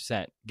 touchdown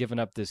percent given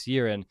up this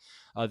year. And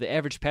the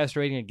average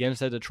passer rating against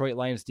the Detroit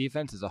Lions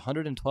defense is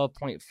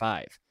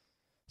 112.5.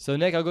 So,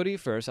 Nick, I'll go to you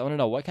first. I want to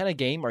know, what kind of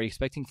game are you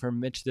expecting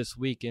from Mitch this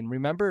week? And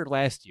remember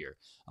last year,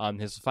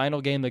 his final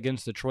game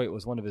against Detroit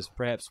was one of his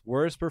perhaps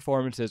worst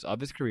performances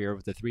of his career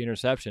with the 3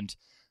 interceptions.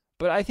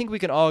 But I think we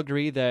can all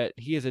agree that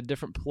he is a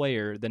different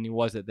player than he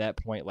was at that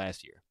point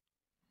last year.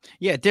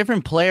 Yeah,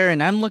 different player.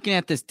 And I'm looking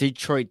at this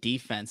Detroit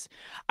defense.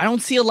 I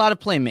don't see a lot of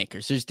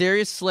playmakers. There's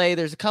Darius Slay.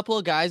 There's a couple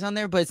of guys on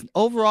there, but it's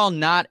overall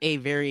not a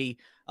very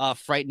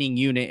frightening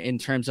unit in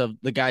terms of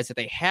the guys that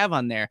they have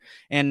on there.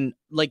 And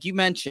like you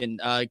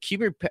mentioned,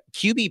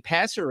 QB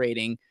passer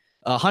rating,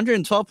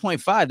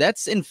 112.5.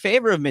 That's in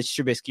favor of Mitch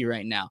Trubisky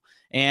right now.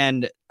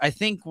 And I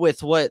think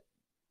with what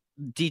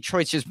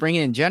Detroit's just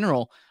bringing in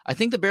general, I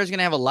think the Bears are going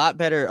to have a lot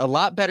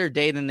better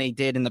day than they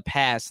did in the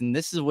past. And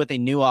this is with a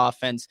new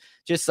offense.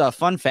 Just a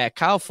fun fact,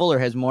 Kyle Fuller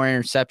has more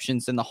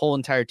interceptions than the whole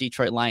entire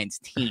Detroit Lions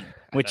team,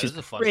 which is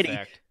a fun pretty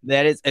fact.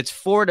 It's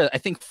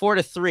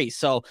 4-3.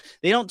 So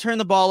they don't turn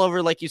the ball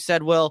over, like you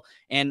said, Will,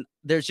 and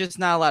there's just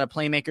not a lot of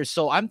playmakers.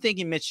 So I'm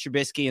thinking Mitch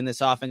Trubisky in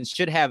this offense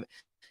should have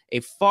a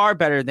far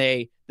better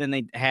day than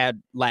they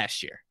had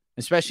last year.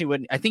 Especially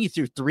when I think he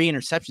threw 3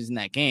 interceptions in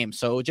that game.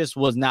 So it just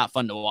was not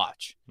fun to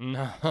watch.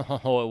 No,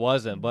 it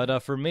wasn't. But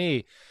for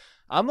me,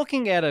 I'm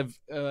looking at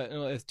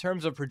in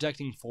terms of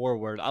projecting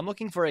forward, I'm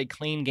looking for a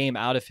clean game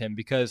out of him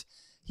because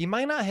he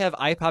might not have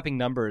eye-popping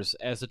numbers,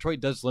 as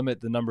Detroit does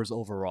limit the numbers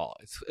overall,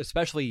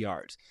 especially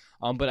yards.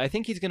 But I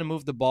think he's going to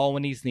move the ball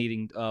when he's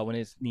when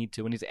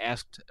he's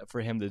asked for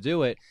him to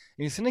do it.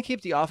 And he's going to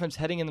keep the offense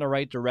heading in the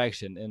right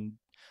direction. And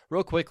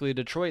real quickly,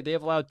 Detroit, they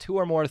have allowed 2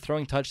 or more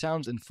throwing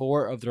touchdowns in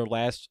 4 of their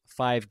last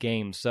 5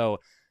 games. So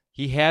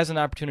he has an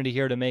opportunity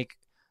here to make,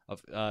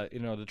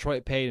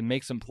 Detroit pay and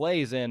make some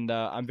plays, and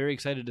I'm very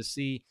excited to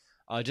see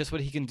just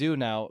what he can do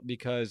now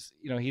because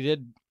he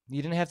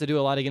didn't have to do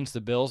a lot against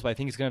the Bills, but I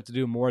think he's going to have to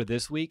do more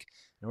this week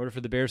in order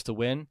for the Bears to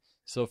win.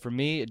 So for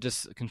me,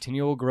 just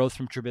continual growth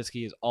from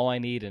Trubisky is all I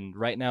need, and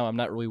right now I'm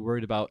not really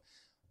worried about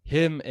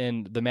him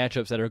and the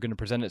matchups that are going to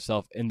present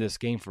itself in this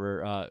game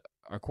for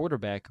our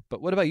quarterback.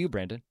 But what about you,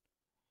 Brandon?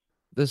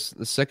 The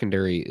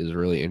secondary is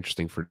really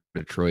interesting for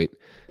Detroit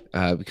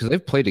because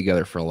they've played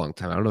together for a long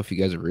time. I don't know if you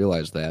guys have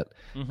realized that.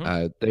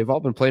 Mm-hmm. They've all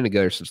been playing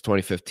together since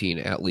 2015,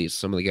 at least.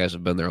 Some of the guys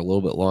have been there a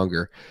little bit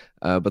longer.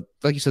 But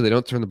like you said, they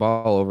don't turn the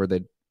ball over.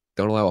 They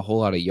don't allow a whole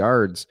lot of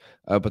yards,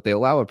 but they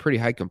allow a pretty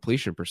high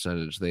completion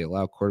percentage. They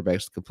allow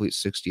quarterbacks to complete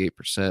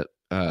 68%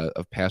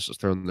 of passes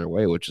thrown their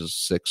way, which is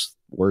sixth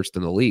worst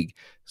in the league.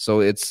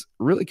 So it's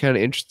really kind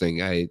of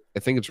interesting. I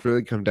think it's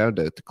really come down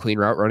to clean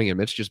route running and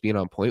Mitch just being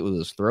on point with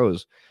his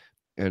throws.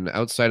 And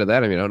outside of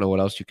that, I don't know what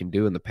else you can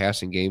do in the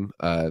passing game.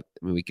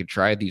 We could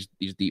try these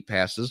deep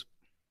passes.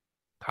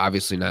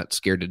 Obviously not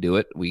scared to do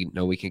it. We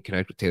know we can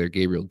connect with Taylor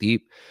Gabriel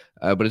deep.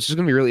 But it's just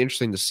going to be really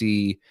interesting to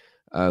see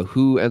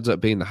who ends up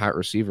being the hot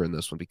receiver in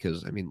this one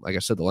because, like I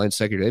said, the Lions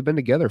secondary, they've been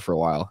together for a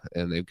while,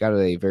 and they've got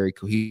a very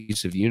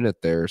cohesive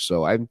unit there.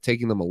 So I'm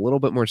taking them a little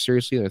bit more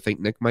seriously than I think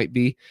Nick might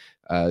be.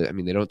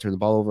 They don't turn the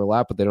ball over a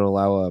lot, but they don't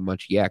allow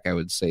much yak, I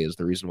would say, is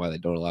the reason why they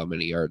don't allow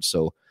many yards.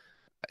 So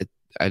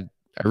I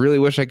really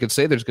wish I could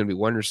say there's going to be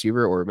one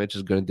receiver or Mitch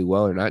is going to do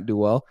well or not do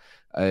well.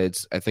 I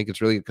think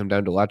it's really going to come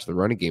down to a lot to the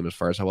running game as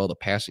far as how well the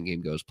passing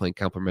game goes, playing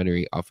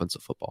complementary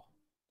offensive football.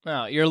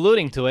 Now, you're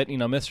alluding to it,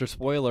 Mr.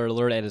 Spoiler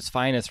Alert at his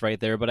finest right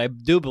there, but I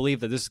do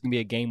believe that this is going to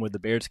be a game where the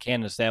Bears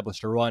can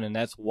establish a run, and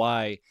that's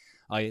why,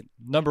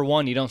 number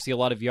one, you don't see a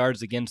lot of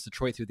yards against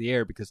Detroit through the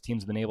air because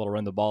teams have been able to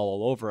run the ball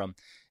all over them.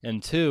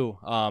 And two,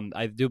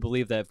 I do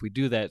believe that if we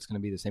do that, it's going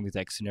to be the same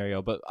exact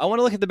scenario. But I want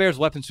to look at the Bears'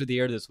 weapons through the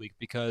air this week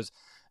because,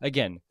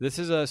 again, this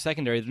is a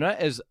secondary. They're not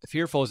as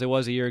fearful as it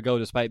was a year ago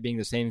despite being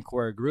the same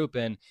core group.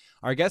 And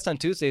our guest on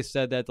Tuesday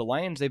said that the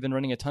Lions, they've been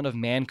running a ton of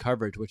man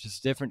coverage, which is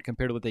different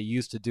compared to what they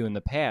used to do in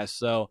the past.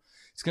 So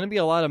it's going to be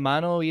a lot of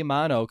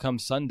mano-a-mano come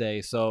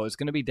Sunday. So it's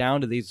going to be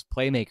down to these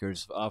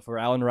playmakers for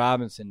Allen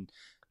Robinson,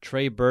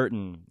 Trey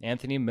Burton,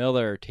 Anthony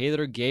Miller,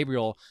 Taylor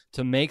Gabriel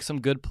to make some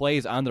good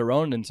plays on their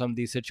own in some of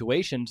these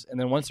situations. And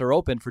then once they're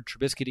open, for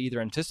Trubisky to either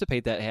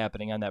anticipate that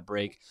happening on that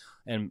break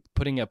and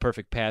putting a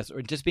perfect pass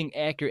or just being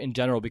accurate in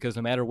general, because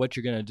no matter what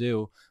you're going to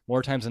do,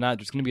 more times than not,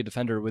 there's going to be a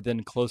defender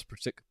within close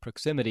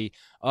proximity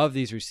of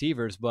these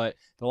receivers. But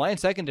the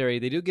Lions secondary,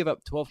 they do give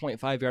up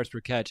 12.5 yards per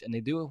catch, and they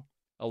do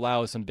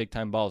allow some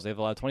big-time balls. They've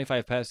allowed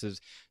 25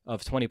 passes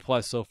of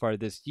 20-plus so far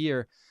this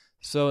year.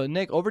 So,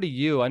 Nick, over to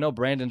you. I know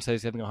Brandon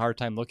says he's having a hard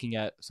time looking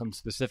at some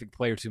specific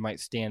players who might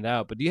stand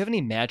out, but do you have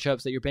any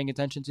matchups that you're paying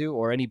attention to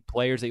or any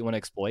players that you want to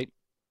exploit?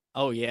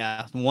 Oh,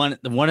 yeah. One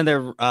of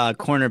their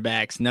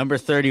cornerbacks, number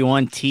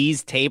 31,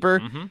 Teez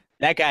Tabor. Mm-hmm.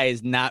 That guy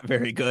is not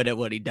very good at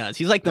what he does.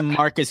 He's like the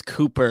Marcus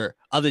Cooper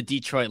of the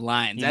Detroit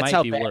Lions. That's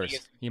how bad he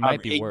is. He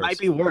might be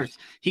worse.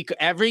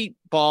 Every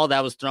ball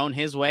that was thrown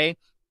his way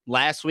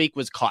last week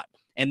was caught.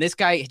 And this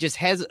guy just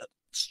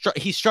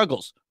he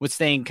struggles with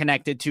staying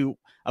connected to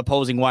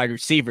opposing wide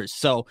receivers.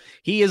 So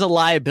he is a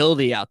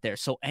liability out there.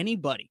 So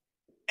anybody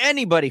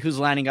who's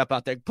lining up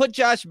out there, put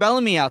Josh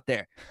Bellamy out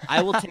there.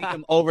 I will take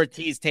him over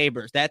Teez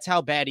Tabor. That's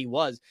how bad he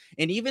was.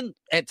 And even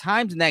at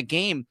times in that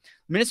game,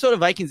 Minnesota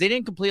Vikings, they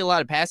didn't complete a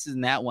lot of passes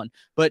in that one.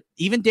 But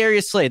even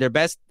Darius Slay, their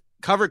best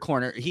cover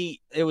corner, I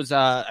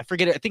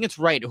think it's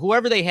right.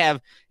 Whoever they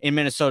have in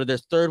Minnesota, their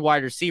third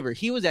wide receiver,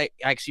 he was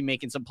actually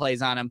making some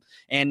plays on him.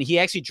 And he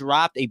actually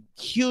dropped a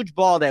huge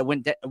ball that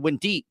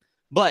went deep.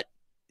 But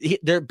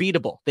they're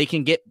beatable.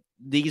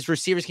 These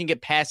receivers can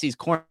get past these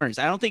corners.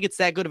 I don't think it's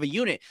that good of a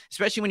unit,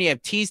 especially when you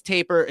have Teez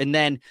Tabor and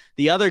then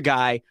the other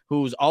guy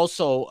who's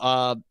also,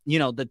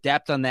 the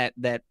depth on that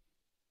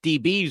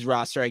DB's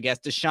roster, I guess,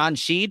 Deshaun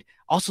Sheed,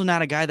 also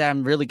not a guy that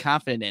I'm really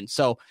confident in.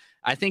 So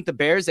I think the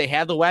Bears, they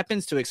have the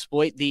weapons to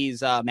exploit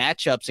these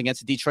matchups against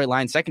the Detroit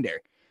Lions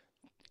secondary.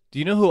 Do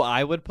you know who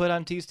I would put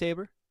on Teez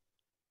Tabor?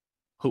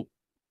 Who?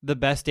 The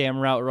best damn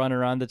route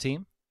runner on the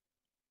team.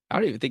 I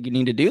don't even think you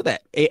need to do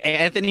that.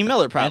 Anthony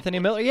Miller, probably. Anthony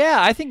Miller, yeah.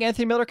 I think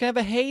Anthony Miller can have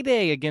a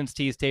heyday against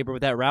Teez Tabor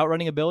with that route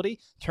running ability.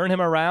 Turn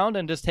him around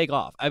and just take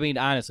off.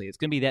 Honestly, it's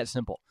going to be that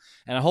simple.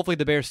 And hopefully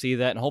the Bears see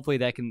that, and hopefully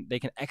they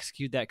can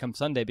execute that come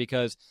Sunday,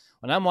 because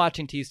when I'm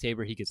watching Teez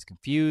Tabor, he gets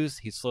confused,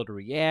 he's slow to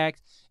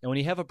react, and when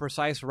you have a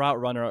precise route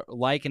runner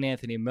like an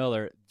Anthony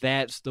Miller,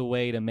 that's the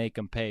way to make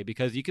him pay,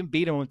 because you can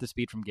beat him with the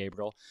speed from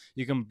Gabriel.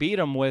 You can beat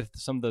him with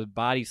some of the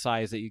body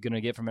size that you're going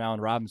to get from an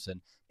Allen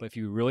Robinson. But if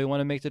you really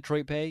want to make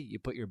Detroit pay, you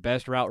put your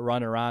best route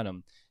runner on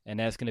him, and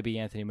that's going to be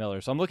Anthony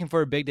Miller. So I'm looking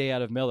for a big day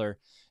out of Miller.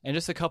 And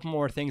just a couple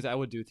more things I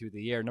would do through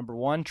the year. Number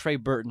one, Trey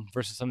Burton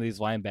versus some of these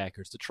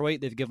linebackers.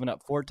 Detroit, they've given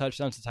up 4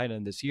 touchdowns to tight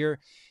end this year,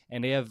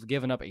 and they have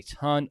given up a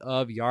ton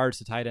of yards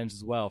to tight ends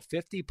as well.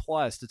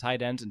 50-plus to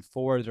tight ends in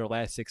 4 of their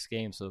last 6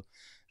 games. So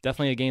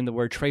definitely a game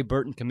where Trey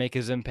Burton can make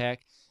his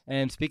impact.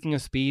 And speaking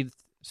of speed,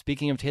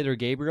 speaking of Taylor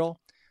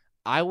Gabriel,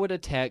 I would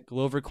attack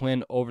Glover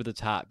Quinn over the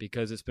top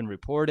because it's been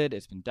reported,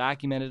 it's been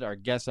documented. Our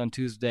guest on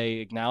Tuesday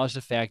acknowledged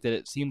the fact that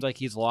it seems like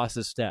he's lost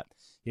his step.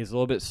 He's a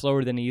little bit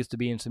slower than he used to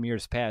be in some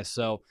years past.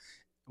 So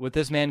with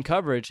this man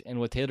coverage and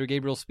with Taylor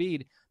Gabriel's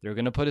speed, they're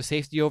going to put a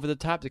safety over the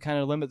top to kind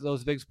of limit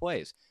those big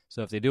plays.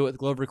 So if they do it with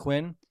Glover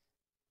Quinn,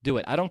 do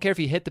it. I don't care if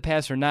you hit the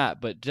pass or not,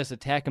 but just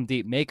attack him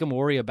deep. Make him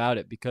worry about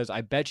it because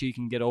I bet you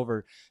can get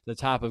over the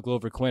top of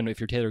Glover Quinn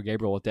if you're Taylor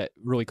Gabriel with that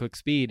really quick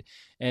speed.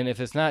 And if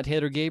it's not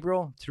Taylor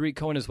Gabriel, Tariq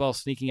Cohen as well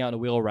sneaking out in a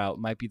wheel route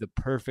might be the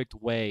perfect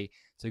way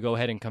to go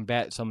ahead and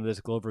combat some of this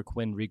Glover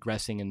Quinn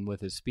regressing and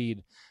with his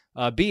speed.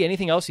 B,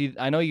 anything else?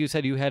 I know you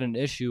said you had an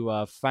issue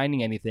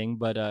finding anything,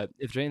 but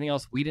if there's anything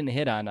else we didn't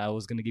hit on, I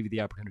was going to give you the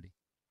opportunity.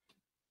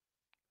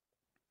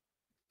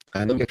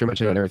 I think after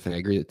mentioning on everything, I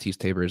agree that Tease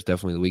Tabor is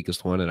definitely the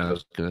weakest one, and I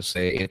was going to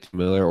say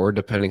Anthony Miller, or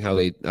depending how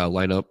they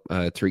line up,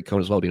 Tariq Cohen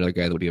as well would be another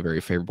guy that would be a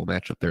very favorable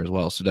matchup there as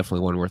well. So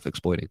definitely one worth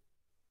exploiting.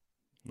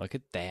 Look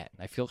at that!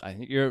 I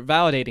think you're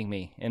validating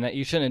me, and that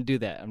you shouldn't do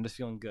that. I'm just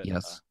feeling good.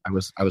 Yes, I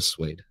was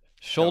swayed.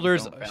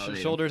 Shoulders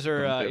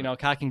are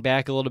cocking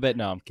back a little bit.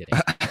 No, I'm kidding.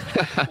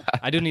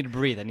 I do need to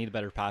breathe. I need a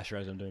better posture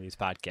as I'm doing these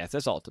podcasts.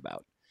 That's all it's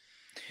about.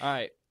 All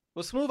right.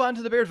 Let's move on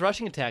to the Bears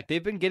rushing attack.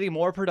 They've been getting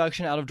more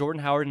production out of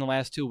Jordan Howard in the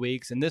last 2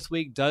 weeks, and this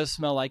week does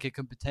smell like it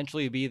could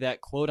potentially be that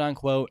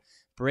quote-unquote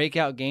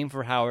breakout game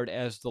for Howard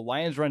as the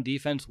Lions run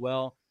defense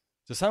well.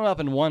 To sum it up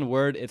in one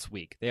word, it's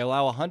weak. They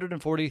allow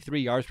 143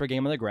 yards per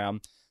game on the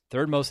ground,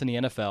 third most in the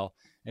NFL,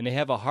 and they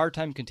have a hard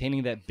time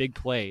containing that big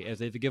play as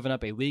they've given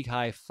up a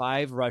league-high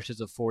 5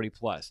 rushes of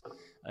 40+.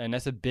 And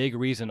that's a big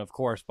reason, of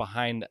course,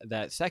 behind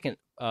that second.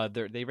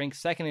 They rank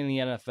second in the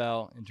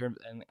NFL in terms,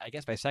 and I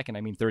guess by second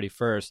I mean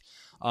 31st,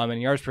 in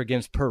yards per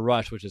games per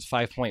rush, which is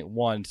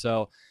 5.1.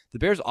 So the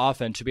Bears'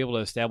 offense should be able to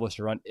establish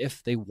a run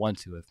if they want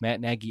to. If Matt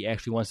Nagy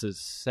actually wants to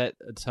set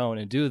a tone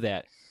and do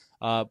that.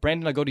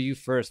 Brandon, I'll go to you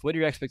first. What are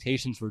your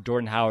expectations for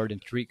Jordan Howard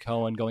and Tariq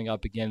Cohen going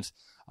up against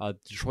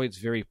Detroit's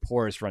very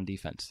porous run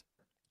defense?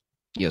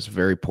 Yes,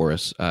 very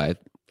porous.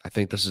 I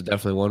think this is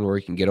definitely one where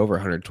we can get over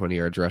 120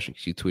 yards rushing.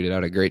 You tweeted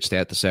out a great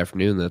stat this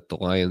afternoon that the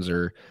Lions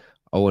are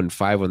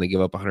 0-5 when they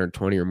give up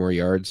 120 or more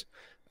yards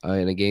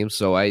in a game.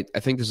 So I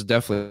think this is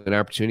definitely an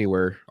opportunity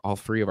where all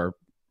three of our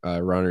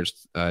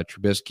runners,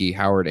 Trubisky,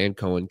 Howard, and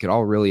Cohen, could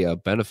all really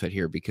benefit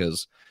here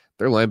because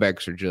their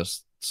linebackers are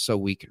just so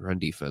weak in run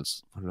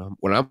defense.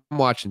 When I'm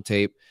watching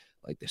tape,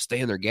 like they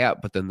stay in their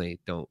gap, but then they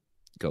don't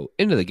go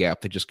into the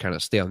gap. They just kind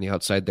of stay on the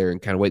outside there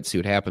and kind of wait to see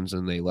what happens,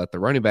 and they let the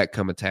running back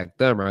come attack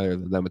them rather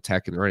than them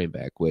attacking the running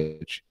back,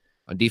 which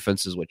on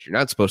defense is what you're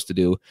not supposed to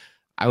do.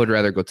 I would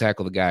rather go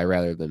tackle the guy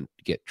rather than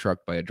get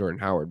trucked by a Jordan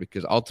Howard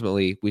because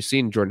ultimately we've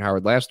seen Jordan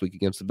Howard last week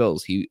against the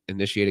Bills. He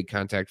initiated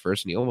contact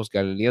first, and he almost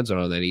got into the end zone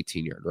on that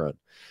 18-yard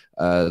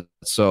run.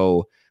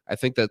 So I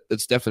think that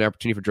it's definitely an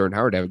opportunity for Jordan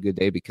Howard to have a good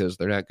day because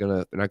they're not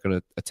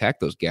gonna attack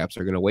those gaps.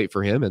 They're gonna wait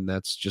for him, and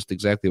that's just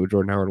exactly what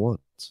Jordan Howard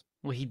wants.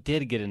 Well, he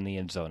did get in the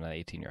end zone on an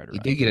 18-yard run. He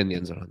did get in the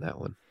end zone on that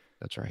one.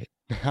 That's right.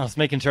 I was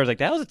making sure. I was like,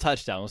 that was a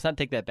touchdown. Let's not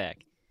take that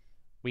back.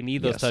 We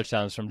need those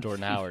touchdowns from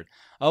Jordan Howard.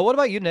 What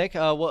about you, Nick?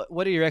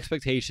 What are your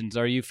expectations?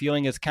 Are you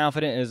feeling as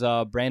confident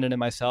as Brandon and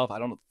myself? I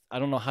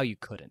don't know how you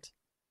couldn't.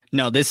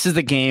 No, this is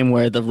the game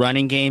where the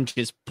running game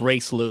just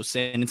breaks loose,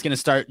 and it's going to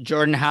start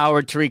Jordan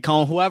Howard, Tariq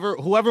Cohen,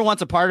 whoever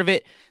wants a part of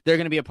it, they're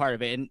going to be a part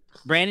of it. And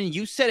Brandon,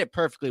 you said it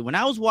perfectly. When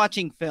I was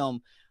watching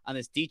film on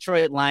this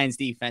Detroit Lions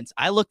defense,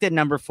 I looked at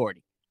number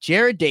 40,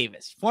 Jared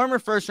Davis, former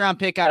first-round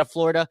pick out of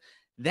Florida.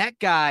 That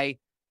guy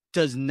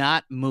does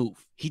not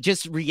move. He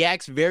just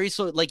reacts very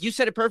slow. Like you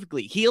said it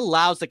perfectly. He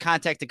allows the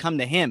contact to come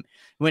to him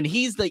when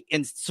he's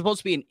supposed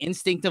to be an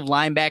instinctive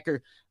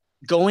linebacker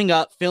going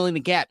up, filling the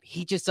gap.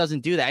 He just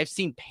doesn't do that. I've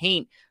seen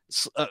paint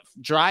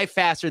dry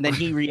faster than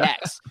he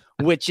reacts,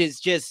 which is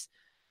just,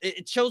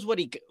 it shows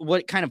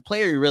what kind of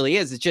player he really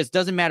is. It just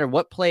doesn't matter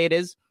what play it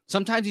is.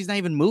 Sometimes he's not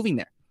even moving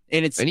there.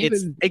 And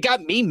it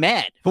got me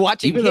mad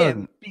watching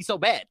him be so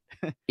bad.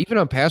 Even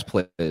on pass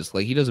plays,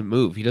 like he doesn't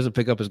move. He doesn't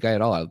pick up his guy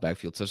at all out of the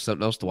backfield. So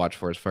something else to watch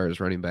for as far as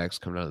running backs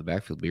coming out of the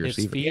backfield. Be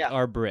receiving. His feet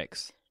are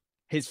bricks.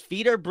 His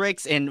feet are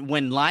bricks. And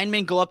when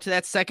linemen go up to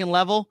that second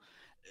level,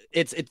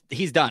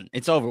 he's done.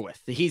 It's over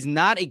with. He's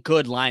not a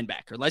good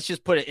linebacker. Let's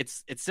just put it.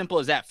 It's simple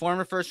as that.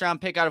 Former first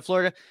round pick out of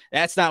Florida.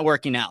 That's not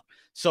working out.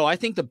 So I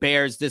think the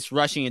Bears, this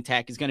rushing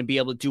attack is going to be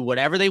able to do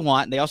whatever they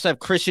want. They also have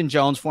Christian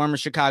Jones, former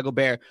Chicago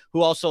Bear,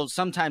 who also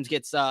sometimes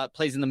gets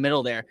plays in the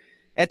middle there.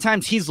 At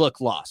times he's looked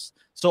lost.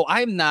 So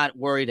I'm not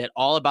worried at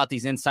all about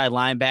these inside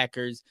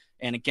linebackers.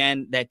 And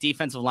again, that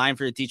defensive line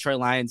for the Detroit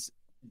Lions,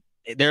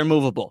 they're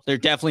movable. They're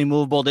definitely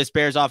movable. This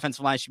Bears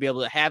offensive line should be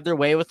able to have their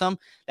way with them.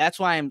 That's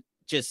why I'm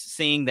just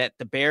seeing that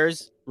the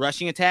Bears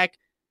rushing attack,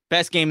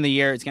 best game of the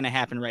year, is going to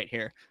happen right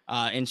here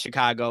in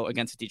Chicago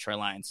against the Detroit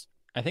Lions.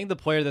 I think the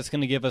player that's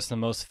going to give us the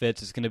most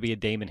fits is going to be a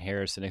Damon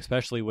Harrison,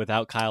 especially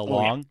without Kyle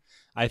Long. Yeah.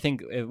 I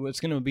think it's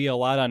going to be a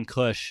lot on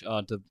Cush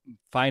to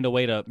find a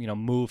way to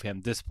move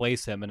him,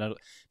 displace him, and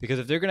because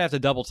if they're going to have to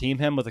double team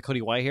him with a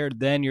Cody Whitehair,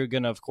 then you're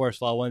going to of course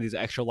allow one of these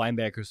extra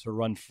linebackers to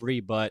run free.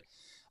 But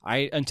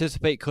I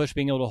anticipate Cush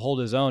being able to hold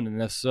his own,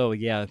 and if so,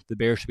 yeah, the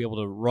Bears should be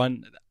able to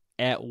run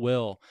at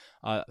will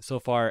so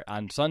far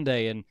on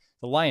Sunday. And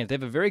the Lions, they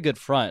have a very good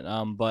front,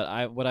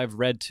 but what I've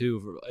read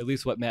too, at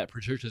least what Matt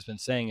Patricia has been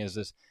saying, is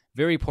this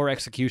very poor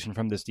execution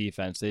from this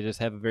defense. They just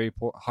have a very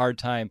hard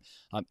time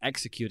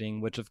executing,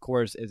 which of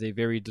course is a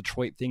very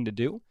Detroit thing to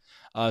do.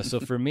 So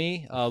for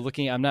me,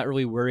 I'm not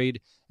really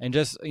worried. And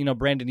just,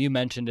 Brandon, you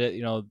mentioned it,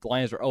 the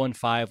Lions are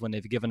 0-5 when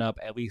they've given up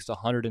at least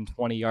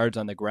 120 yards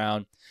on the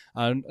ground.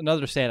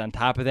 Another stat on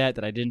top of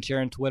that I didn't share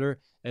on Twitter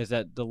is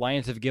that the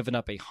Lions have given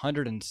up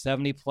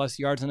 170 plus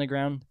yards on the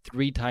ground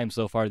 3 times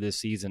so far this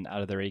season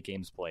out of their 8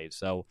 games played.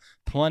 So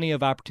plenty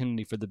of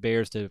opportunity for the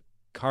Bears to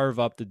carve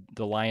up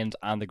the Lions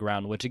on the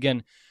ground, which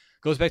again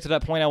goes back to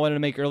that point I wanted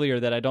to make earlier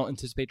that I don't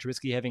anticipate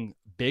Trubisky having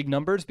big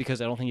numbers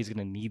because I don't think he's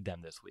going to need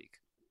them this week.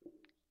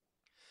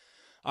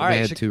 All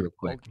right, add two real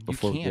quick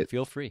before we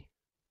feel free.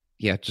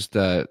 Yeah, just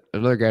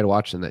another guy to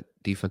watch in that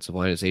defensive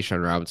line is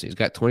A'Shawn Robinson. He's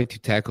got 22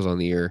 tackles on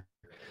the year.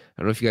 I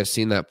don't know if you guys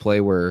seen that play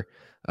where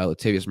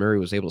Latavius Murray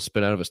was able to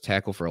spin out of his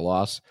tackle for a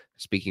loss.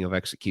 Speaking of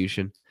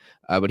execution,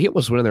 but he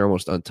almost went in there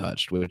almost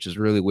untouched, which is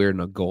really weird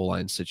in a goal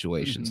line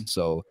situation. Mm-hmm.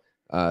 So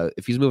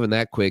if he's moving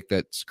that quick,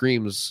 that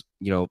screams,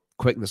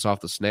 quickness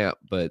off the snap.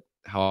 But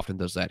how often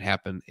does that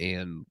happen?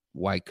 And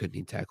why couldn't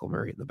he tackle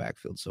Murray in the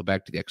backfield? So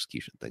back to the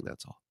execution thing.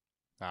 That's all.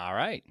 All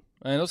right.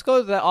 And let's go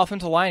to that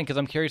offensive line because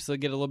I'm curious to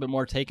get a little bit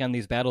more take on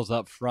these battles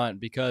up front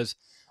because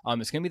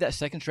it's going to be that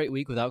second straight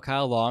week without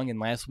Kyle Long. And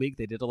last week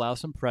they did allow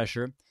some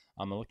pressure.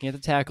 I'm looking at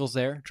the tackles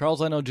there. Charles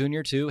Leno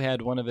Jr. too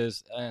had one of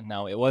his,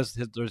 it was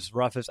his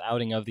roughest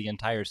outing of the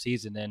entire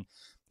season. And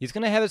he's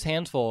going to have his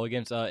hands full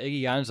against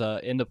Iggy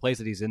Anza in the place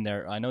that he's in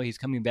there. I know he's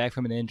coming back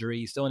from an injury.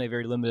 He's still in a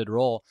very limited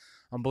role.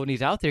 But when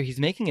he's out there, he's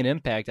making an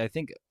impact. I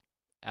think,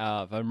 if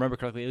I remember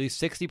correctly, at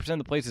least 60% of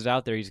the places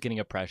out there, he's getting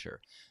a pressure.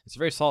 It's a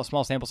very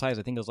small sample size.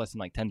 I think it was less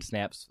than 10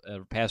 snaps,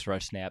 pass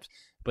rush snaps.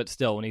 But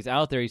still, when he's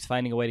out there, he's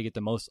finding a way to get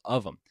the most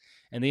of them.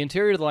 And the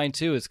interior of the line,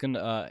 too, is going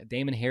to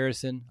Damon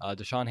Harrison,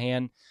 Deshaun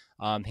Hand.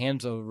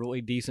 Hand's a really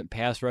decent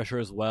pass rusher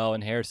as well.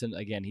 And Harrison,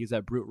 again, he's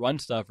that brute run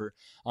stuffer.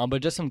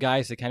 But just some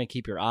guys to kind of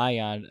keep your eye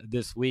on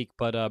this week.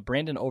 But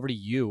Brandon, over to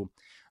you.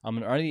 Are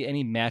there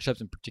any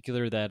matchups in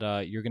particular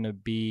that you're going to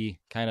be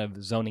kind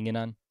of zoning in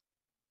on?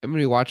 I'm going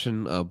to be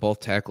watching both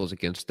tackles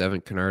against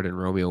Devin Kennard and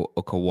Romeo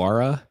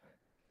Okawara.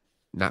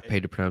 Not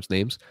paid to pronounce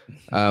names.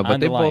 But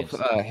they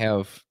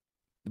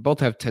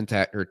both have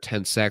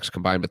 10 sacks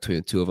combined between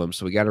the two of them.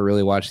 So we got to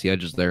really watch the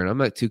edges there. And I'm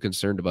not too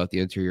concerned about the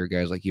interior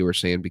guys like you were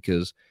saying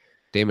because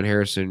Damon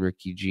Harrison,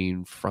 Ricky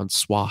Jean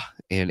Francois,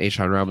 and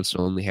A'Shawn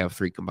Robinson only have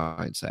 3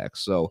 combined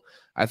sacks. So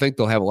I think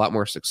they'll have a lot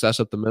more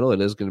success up the middle.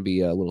 It is going to be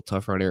a little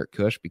tougher on Eric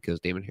Cush because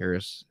Damon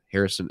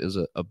Harrison is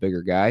a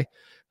bigger guy.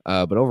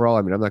 But overall,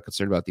 I'm not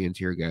concerned about the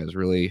interior guys.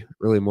 Really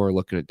more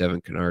looking at Devin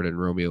Kennard and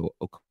Romeo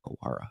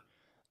Okawara.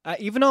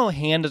 Even though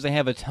Hand doesn't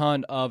have a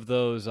ton of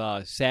those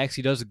sacks,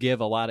 he does get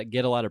a lot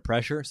of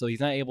pressure. So he's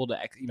not able to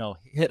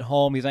hit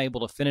home. He's not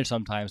able to finish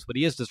sometimes, but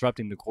he is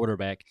disrupting the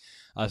quarterback.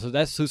 So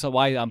that's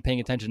why I'm paying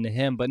attention to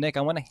him. But Nick,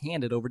 I want to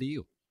hand it over to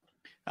you.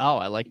 Oh,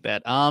 I like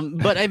that.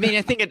 But I mean,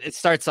 I think it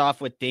starts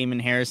off with Damon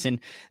Harrison.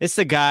 It's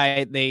the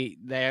guy they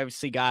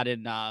obviously got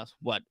in a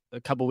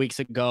couple weeks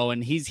ago,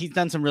 and he's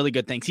done some really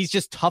good things. He's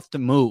just tough to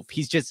move.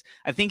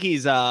 I think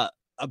he's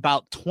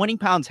about 20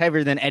 pounds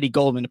heavier than Eddie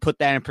Goldman. To put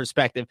that in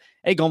perspective,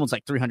 Eddie Goldman's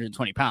like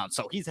 320 pounds,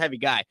 so he's a heavy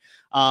guy.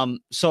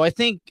 So I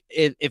think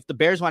if the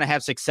Bears want to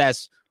have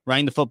success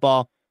running the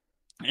football,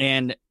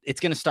 and it's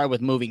going to start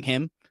with moving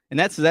him. And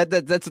that's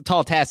a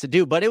tall task to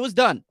do, but it was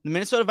done. The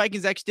Minnesota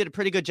Vikings actually did a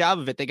pretty good job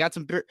of it. They got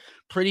some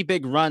pretty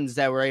big runs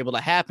that were able to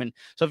happen.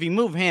 So if you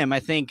move him, I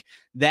think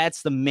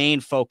that's the main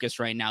focus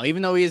right now,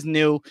 even though he is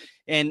new.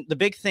 And the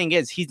big thing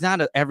is he's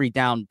not an every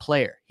down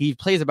player. He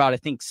plays about, I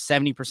think,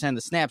 70% of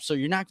the snaps. So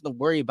you're not going to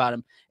worry about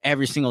him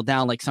every single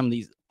down like some of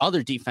these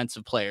other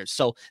defensive players.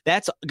 So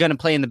that's going to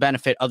play in the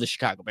benefit of the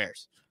Chicago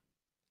Bears.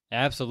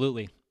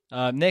 Absolutely.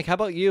 Nick, how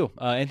about you?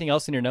 Anything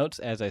else in your notes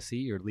as I see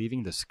you're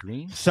leaving the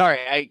screen?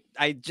 Sorry,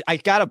 I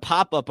got a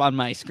pop-up on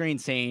my screen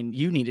saying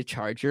you need to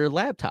charge your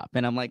laptop.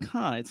 And I'm like,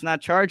 it's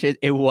not charged.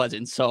 It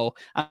wasn't. So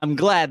I'm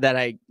glad that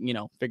I,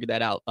 figured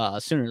that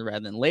out sooner rather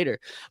than later.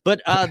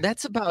 But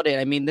that's about it.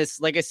 I mean,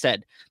 like I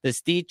said,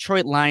 this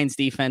Detroit Lions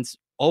defense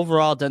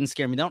overall doesn't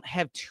scare me. They don't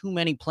have too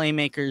many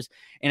playmakers.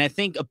 And I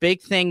think a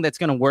big thing that's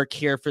going to work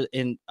here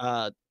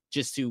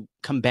just to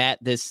combat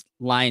this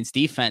Lions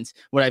defense,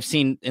 what I've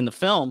seen in the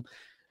film,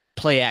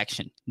 play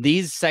action.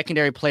 These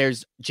secondary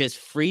players just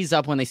freeze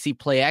up when they see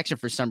play action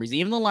for some reason,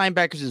 even the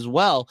linebackers as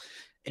well.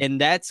 And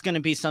that's going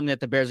to be something that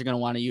the Bears are going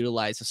to want to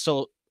utilize.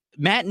 So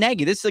Matt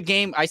Nagy, this is a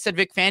game. I said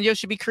Vic Fangio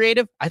should be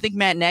creative. I think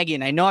Matt Nagy,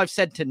 and I know I've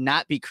said to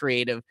not be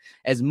creative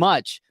as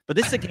much, but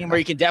this is a game where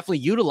you can definitely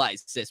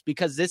utilize this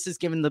because this is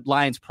giving the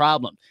Lions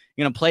problem.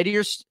 You're going to play to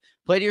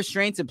your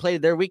strengths and play to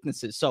their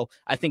weaknesses. So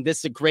I think this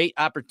is a great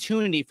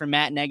opportunity for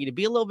Matt Nagy to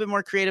be a little bit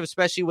more creative,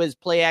 especially with his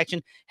play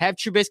action. Have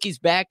Trubisky's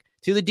back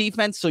to the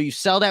defense, so you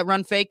sell that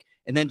run fake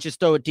and then just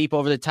throw it deep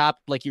over the top,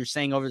 like you were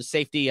saying, over the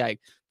safety. I'm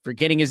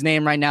forgetting his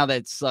name right now.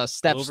 That's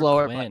step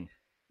slower.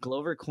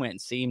 Glover Quinn.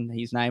 See,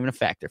 he's not even a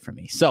factor for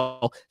me.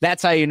 So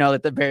that's how you know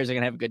that the Bears are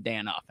going to have a good day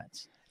on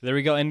offense. There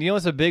we go. And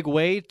it's a big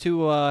way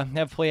to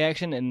have play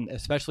action and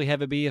especially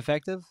have it be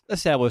effective?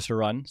 Establish a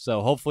run.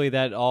 So hopefully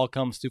that all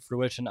comes to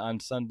fruition on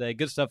Sunday.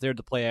 Good stuff there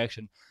to play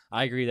action.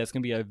 I agree. That's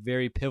going to be a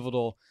very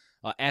pivotal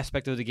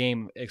aspect of the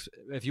game.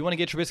 If you want to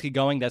get Trubisky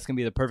going, that's going to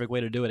be the perfect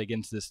way to do it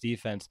against this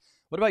defense.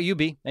 What about you,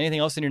 B? Anything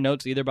else in your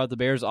notes, either about the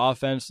Bears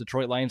offense,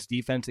 Detroit Lions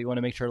defense that you want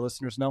to make sure our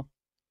listeners know?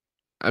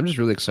 I'm just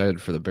really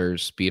excited for the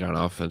Bears' speed on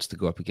offense to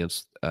go up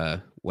against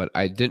what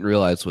I didn't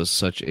realize was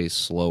such a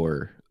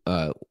slower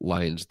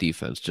Lions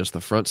defense. Just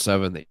the front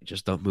seven, they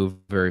just don't move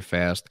very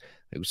fast.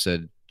 Like we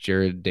said,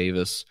 Jared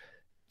Davis,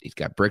 he's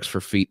got bricks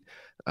for feet.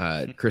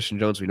 Christian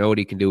Jones, we know what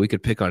he can do. We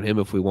could pick on him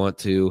if we want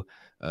to.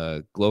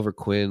 Glover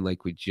Quinn,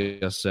 like we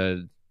just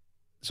said,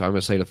 so I'm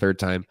going to say it a third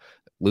time,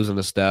 losing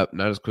a step,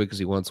 not as quick as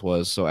he once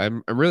was. So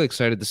I'm really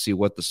excited to see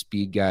what the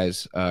speed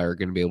guys are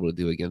going to be able to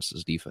do against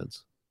this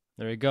defense.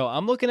 There you go.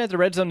 I'm looking at the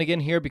red zone again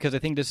here because I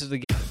think this is the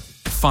game.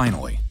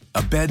 Finally,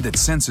 a bed that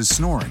senses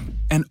snoring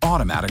and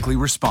automatically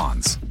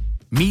responds.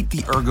 Meet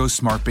the Ergo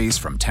Smart Base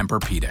from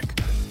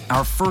Tempur-Pedic,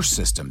 our first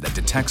system that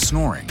detects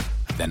snoring,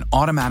 then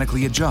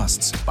automatically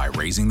adjusts by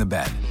raising the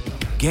bed.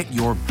 Get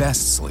your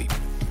best sleep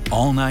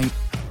all night,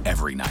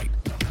 every night.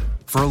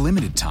 For a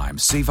limited time,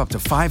 save up to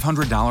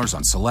 $500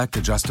 on select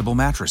adjustable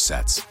mattress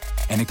sets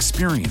and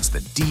experience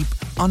the deep,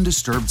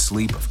 undisturbed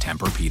sleep of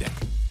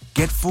Tempur-Pedic.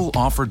 Get full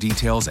offer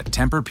details at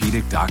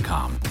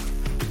TempurPedic.com.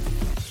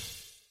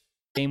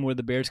 Game where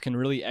the Bears can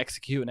really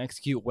execute and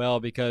execute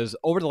well, because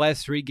over the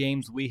last 3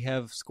 games, we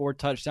have scored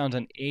touchdowns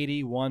on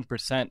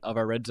 81% of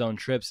our red zone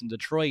trips. In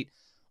Detroit,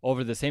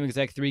 over the same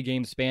exact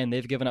 3-game span,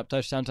 they've given up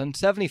touchdowns on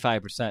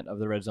 75% of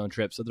the red zone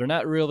trips. So they're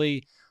not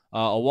really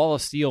a wall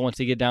of steel once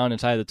they get down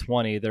inside the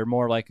 20. They're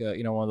more like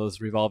one of those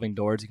revolving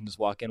doors. You can just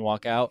walk in,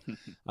 walk out.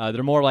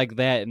 They're more like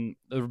that. And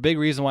the big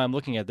reason why I'm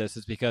looking at this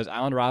is because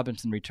Allen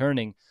Robinson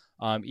returning,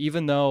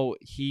 even though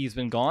he's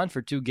been gone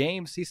for 2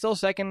 games, he's still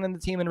second in the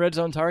team in red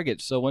zone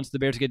targets. So once the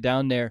Bears get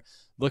down there,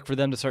 look for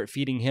them to start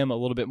feeding him a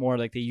little bit more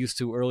like they used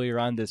to earlier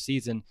on this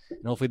season.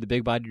 And hopefully the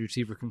big-bodied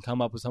receiver can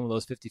come up with some of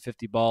those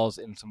 50-50 balls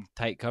in some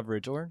tight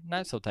coverage, or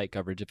not so tight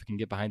coverage if it can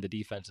get behind the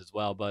defense as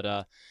well.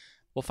 But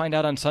we'll find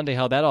out on Sunday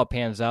how that all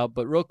pans out.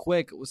 But real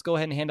quick, let's go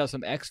ahead and hand out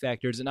some X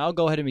Factors, and I'll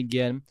go ahead and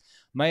begin.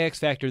 My X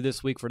Factor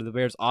this week for the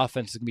Bears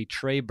offense is going to be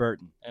Trey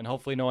Burton, and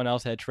hopefully no one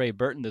else had Trey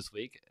Burton this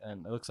week.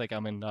 And it looks like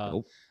I'm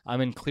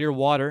in clear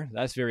water.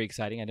 That's very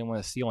exciting. I didn't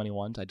want to steal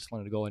anyone's. I just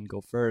wanted to go ahead and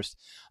go first.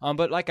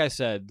 But like I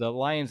said, the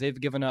Lions, they've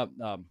given up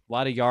a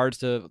lot of yards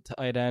to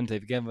tight ends.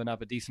 They've given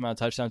up a decent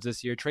amount of touchdowns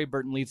this year. Trey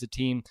Burton leads the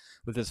team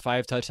with his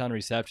 5 touchdown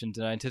receptions,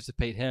 and I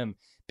anticipate him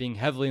being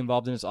heavily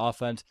involved in this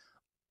offense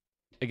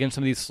against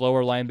some of these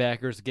slower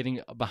linebackers,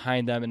 getting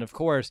behind them. And of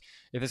course,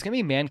 if it's going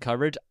to be man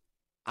coverage,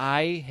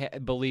 I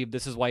believe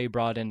this is why you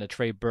brought in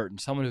Trey Burton,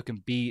 someone who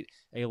can beat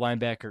a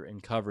linebacker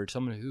in coverage,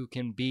 someone who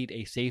can beat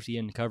a safety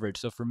in coverage.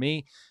 So for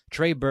me,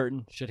 Trey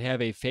Burton should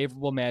have a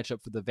favorable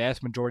matchup for the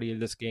vast majority of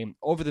this game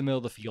over the middle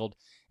of the field,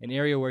 an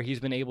area where he's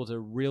been able to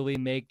really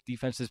make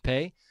defenses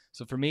pay.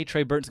 So for me,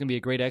 Trey Burton's going to be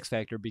a great X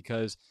factor,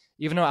 because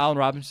even though Allen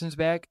Robinson's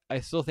back,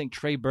 I still think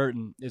Trey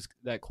Burton is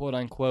that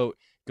quote-unquote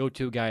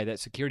go-to guy, that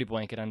security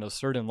blanket on those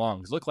 3rd and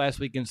longs. Look last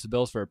week against the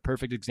Bills for a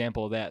perfect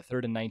example of that.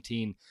 3rd and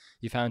 19,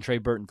 you found Trey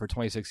Burton for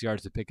 26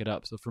 yards to pick it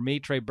up. So for me,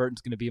 Trey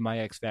Burton's going to be my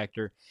X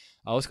factor.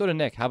 Let's go to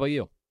Nick. How about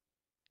you?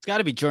 It's got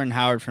to be Jordan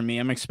Howard for me.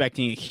 I'm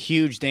expecting a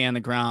huge day on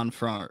the ground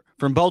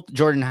from both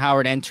Jordan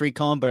Howard and Tariq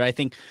Cohen, but I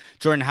think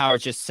Jordan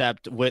Howard's just set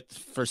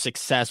for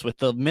success with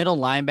the middle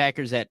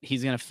linebackers that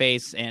he's going to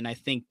face, and I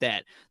think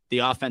that the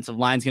offensive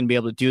line is going to be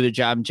able to do the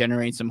job and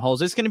generate some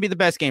holes. It's going to be the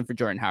best game for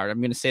Jordan Howard. I'm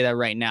going to say that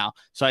right now.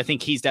 So I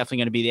think he's definitely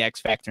going to be the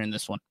X factor in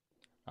this one.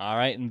 All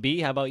right, and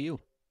B, how about you?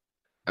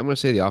 I'm going to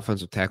say the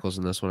offensive tackles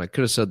in this one. I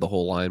could have said the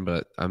whole line,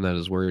 but I'm not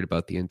as worried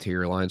about the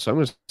interior line. So I'm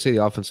going to say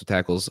the offensive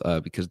tackles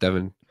because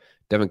Devin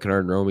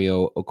Kennard and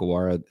Romeo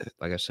Okwara,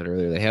 like I said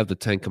earlier, they have the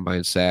 10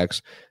 combined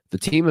sacks. The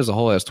team as a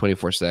whole has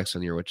 24 sacks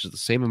in the year, which is the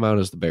same amount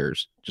as the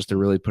Bears, just to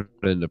really put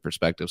it into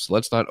perspective. So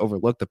let's not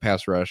overlook the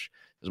pass rush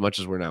as much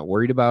as we're not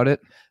worried about it.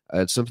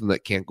 It's something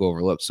that can't go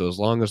overlooked. So as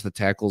long as the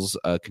tackles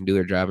can do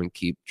their job and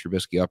keep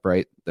Trubisky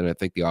upright, then I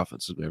think the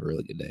offense is going to have a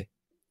really good day.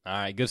 All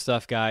right, good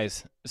stuff,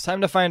 guys. It's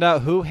time to find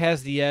out who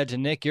has the edge.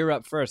 And Nick, you're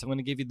up first. I'm going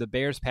to give you the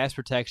Bears pass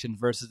protection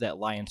versus that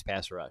Lions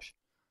pass rush.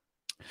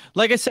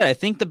 Like I said, I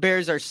think the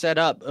Bears are set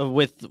up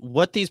with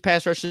what these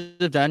pass rushers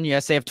have done.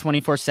 Yes, they have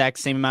 24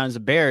 sacks, same amount as the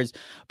Bears,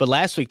 but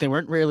last week they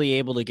weren't really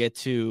able to get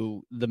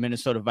to the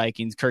Minnesota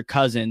Vikings, Kirk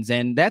Cousins,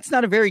 and that's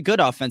not a very good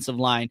offensive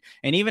line.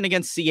 And even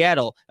against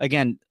Seattle,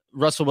 again,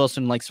 Russell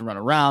Wilson likes to run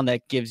around.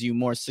 That gives you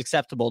more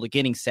susceptible to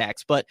getting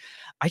sacks. But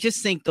I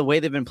just think the way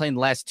they've been playing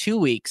the last 2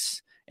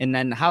 weeks, and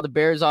then how the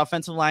Bears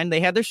offensive line, they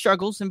had their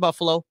struggles in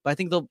Buffalo, but I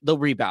think they'll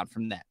rebound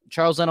from that.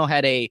 Charles Leno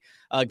had a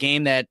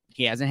game that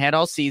he hasn't had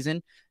all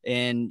season,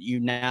 and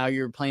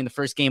you're playing the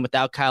first game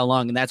without Kyle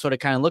Long, and that's what it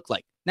kind of looked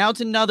like. Now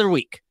it's another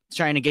week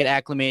trying to get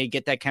acclimated,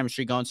 get that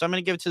chemistry going. So I'm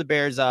going to give it to the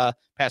Bears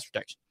pass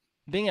protection.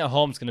 Being at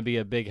home is going to be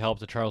a big help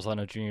to Charles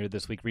Leno Jr.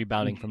 this week,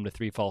 rebounding from the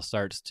 3 false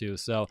starts too.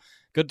 So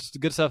good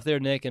stuff there,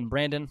 Nick. And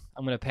Brandon,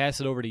 I'm going to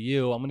pass it over to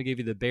you. I'm going to give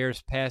you the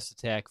Bears pass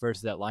attack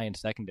versus that Lions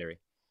secondary.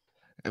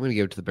 I'm going to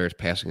give it to the Bears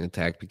passing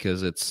attack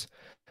because it's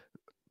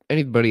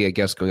anybody, I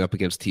guess, going up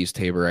against Tease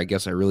Tabor. I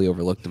guess I really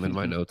overlooked him in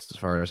my notes as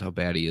far as how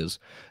bad he is.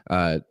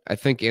 I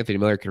think Anthony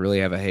Miller can really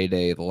have a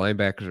heyday. The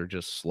linebackers are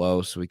just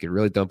slow, so we could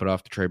really dump it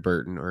off to Trey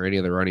Burton or any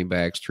other running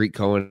backs. Tariq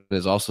Cohen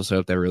is also set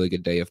up to have a really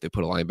good day if they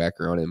put a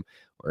linebacker on him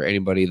or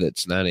anybody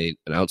that's not an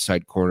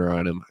outside corner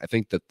on him. I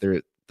think that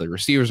the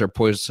receivers are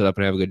poised to set up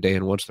and have a good day,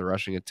 and once the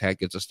rushing attack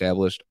gets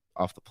established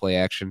off the play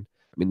action,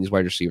 I mean, these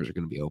wide receivers are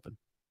going to be open.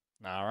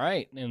 All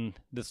right, and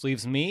this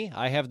leaves me.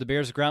 I have the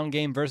Bears ground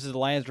game versus the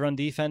Lions run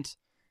defense.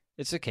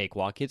 It's a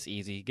cakewalk. It's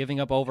easy. Giving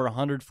up over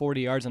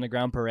 140 yards on the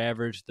ground per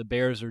average. The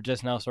Bears are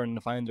just now starting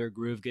to find their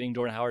groove, getting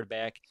Jordan Howard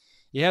back.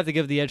 You have to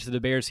give the edge to the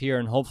Bears here,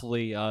 and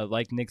hopefully,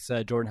 like Nick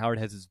said, Jordan Howard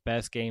has his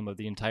best game of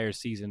the entire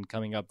season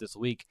coming up this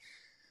week.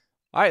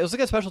 All right, let's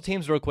look at special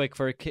teams real quick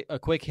for a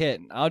quick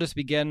hit. I'll just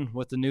begin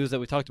with the news that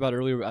we talked about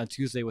earlier on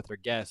Tuesday with our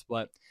guest,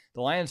 but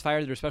the Lions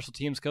fired their special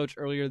teams coach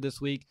earlier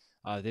this week.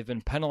 They've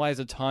been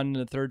penalized a ton in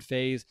the third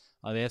phase.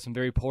 They have some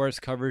very porous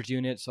coverage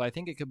units, so I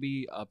think it could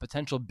be a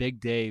potential big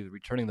day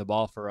returning the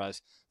ball for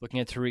us. Looking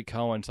at Tariq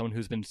Cohen, someone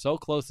who's been so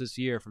close this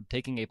year from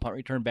taking a punt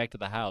return back to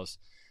the house.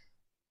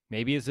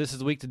 Maybe this is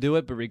the week to do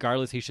it, but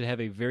regardless, he should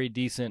have a very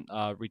decent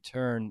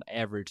return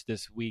average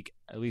this week,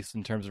 at least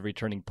in terms of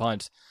returning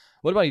punts.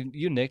 What about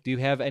you, Nick? Do you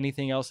have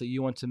anything else that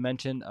you want to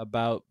mention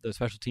about the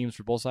special teams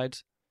for both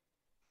sides?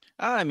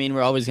 I mean,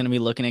 we're always going to be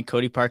looking at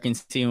Cody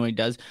Parkins, seeing what he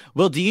does.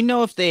 Will, do you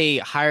know if they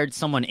hired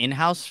someone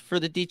in-house for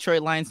the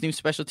Detroit Lions' new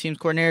special teams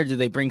coordinator? Or do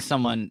they bring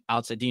someone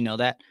outside? Do you know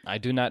that? I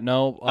do not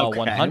know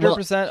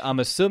 100%. Well, I'm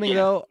assuming,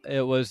 though,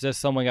 it was just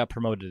someone got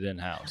promoted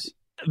in-house.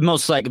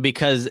 Most likely,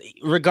 because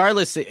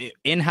regardless,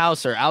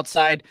 in-house or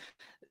outside,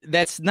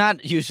 that's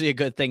not usually a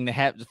good thing to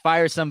have.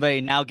 Fire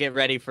somebody, now get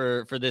ready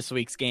for this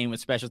week's game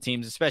with special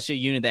teams, especially a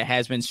unit that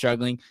has been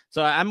struggling.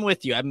 So I'm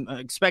with you. I'm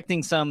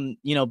expecting some,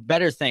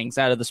 better things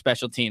out of the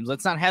special teams.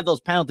 Let's not have those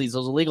penalties,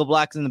 those illegal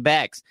blocks in the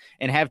backs,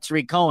 and have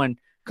Tariq Cohen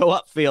go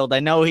upfield. I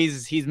know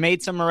he's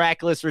made some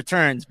miraculous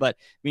returns, but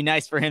it'd be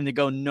nice for him to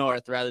go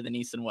north rather than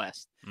east and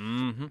west.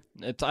 Mm-hmm.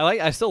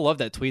 I still love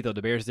that tweet though.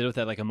 The Bears did with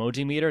that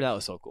emoji meter. That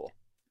was so cool.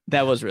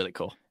 That was really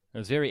cool. It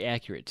was very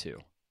accurate too.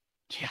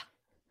 Yeah.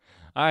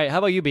 All right, how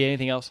about you, B?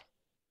 Anything else?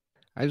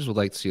 I just would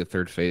like to see a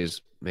third phase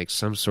make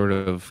some sort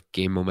of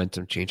game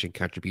momentum changing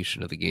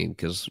contribution to the game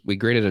because we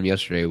graded them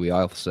yesterday. We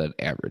all said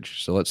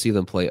average. So let's see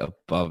them play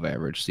above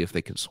average, see if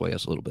they can sway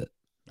us a little bit.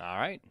 All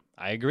right.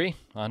 I agree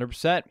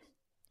 100%. All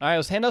right,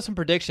 let's hand out some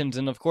predictions.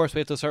 And, of course, we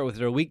have to start with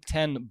their Week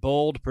 10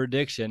 bold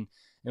prediction.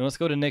 And let's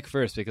go to Nick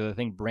first because I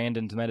think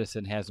Brandon's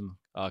medicine has him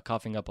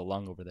coughing up a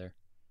lung over there.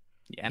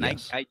 Yeah, and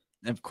yes. I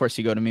of course,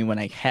 you go to me when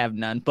I have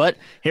none. But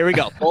here we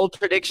go. Bold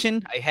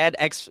prediction. I had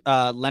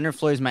Leonard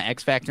Floyd as my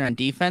X factor on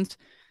defense.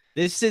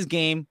 This is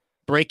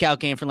breakout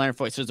game for Leonard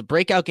Floyd. So it's a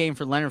breakout game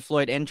for Leonard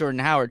Floyd and Jordan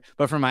Howard.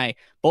 But for my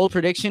bold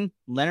prediction,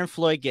 Leonard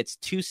Floyd gets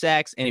 2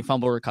 sacks and a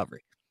fumble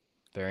recovery.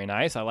 Very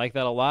nice. I like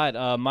that a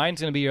lot.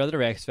 Mine's going to be your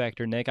other X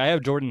factor, Nick. I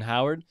have Jordan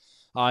Howard.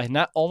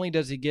 Not only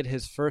does he get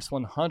his first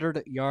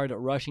 100-yard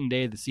rushing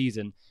day of the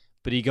season,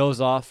 but he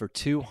goes off for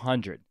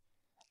 200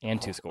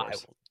 and 2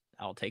 scores.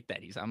 I'll take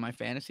that. He's on my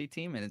fantasy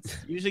team, and it's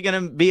usually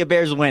going to be a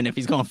Bears win if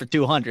he's going for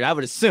 200, I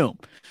would assume.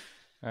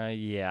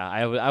 Yeah,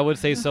 I would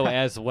say so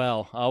as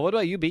well. What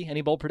about you, B?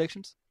 Any bold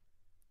predictions?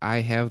 I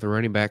have the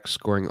running back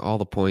scoring all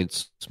the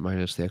points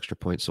minus the extra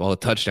points, so all the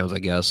touchdowns, I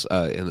guess,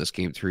 in this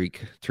game.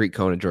 Tariq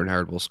Cohen and Jordan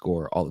Howard will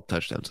score all the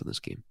touchdowns in this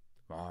game.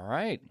 All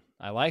right.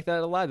 I like that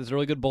a lot. That's a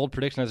really good bold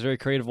prediction. That's a very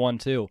creative one,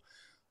 too.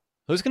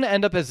 Who's going to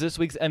end up as this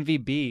week's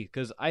MVP?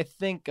 Because I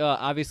think,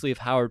 obviously, if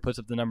Howard puts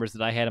up the numbers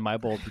that I had in my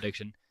bold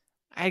prediction,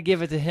 I'd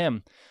give it to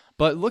him.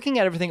 But looking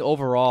at everything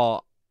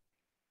overall,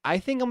 I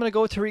think I'm going to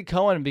go with Tariq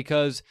Cohen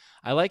because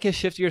I like his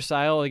shiftier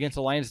style against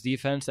the Lions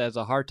defense that has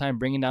a hard time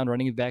bringing down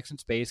running backs in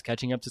space,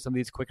 catching up to some of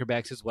these quicker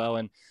backs as well.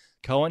 And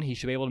Cohen, he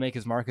should be able to make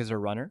his mark as a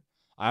runner.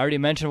 I already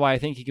mentioned why I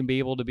think he can be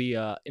able to be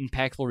an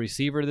impactful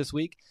receiver this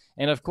week.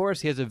 And, of course,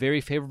 he has a very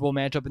favorable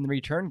matchup in the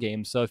return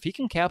game. So if he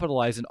can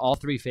capitalize in all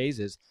 3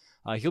 phases,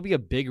 he'll be a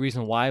big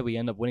reason why we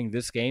end up winning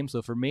this game.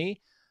 So for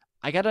me,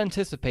 I got to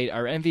anticipate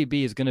our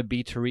MVP is going to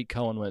be Tariq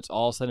Cohen when it's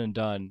all said and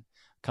done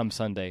come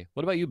Sunday.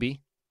 What about you,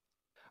 B?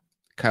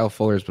 Kyle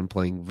Fuller has been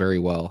playing very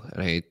well,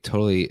 and I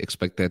totally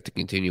expect that to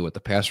continue with the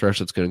pass rush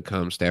that's going to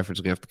come. Stafford's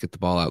going to have to get the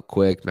ball out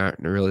quick, not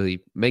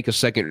really make a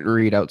second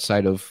read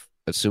outside of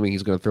assuming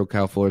he's going to throw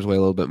Kyle Fuller's way a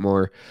little bit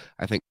more.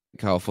 I think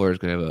Kyle Fuller is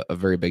going to have a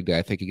very big day.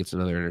 I think he gets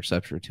another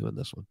interception or 2 in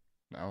this one.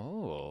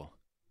 Oh,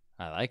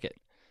 I like it.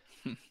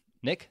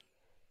 Nick?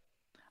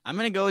 I'm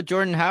going to go with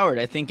Jordan Howard.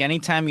 I think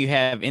anytime you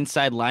have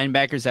inside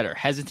linebackers that are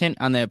hesitant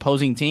on the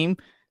opposing team,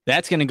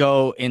 that's going to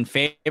go in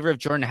favor of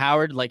Jordan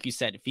Howard. Like you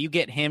said, if you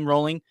get him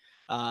rolling,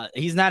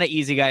 he's not an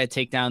easy guy to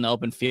take down in the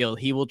open field.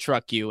 He will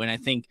truck you. And I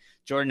think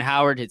Jordan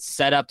Howard is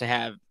set up to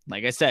have,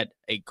 like I said,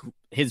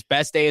 his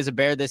best day as a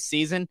Bear this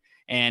season.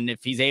 And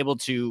if he's able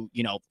to,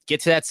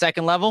 get to that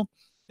second level,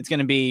 it's going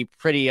to be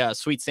pretty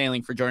sweet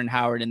sailing for Jordan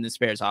Howard in this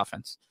Bears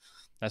offense.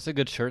 That's a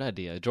good shirt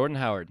idea. Jordan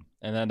Howard.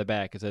 And then on the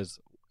back, it says,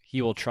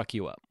 he will truck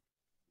you up.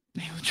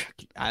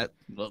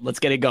 Let's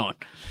get it going.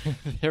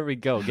 There we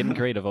go. Getting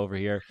creative over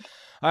here.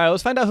 All right,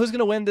 let's find out who's going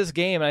to win this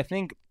game. And I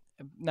think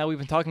now we've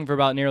been talking for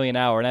about nearly an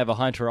hour, and I have a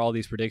hunch where all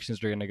these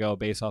predictions are going to go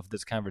based off of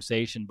this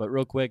conversation. But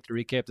real quick, to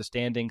recap the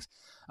standings,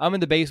 I'm in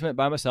the basement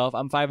by myself.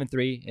 I'm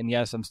 5-3, and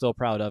yes, I'm still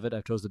proud of it.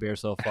 I've chose the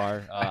Bears so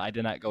far. I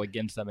did not go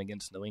against them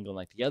against New England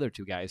like the other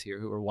two guys here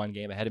who were one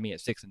game ahead of me at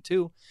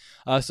 6-2.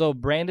 So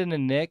Brandon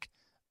and Nick,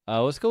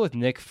 let's go with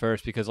Nick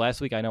first because last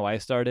week I know I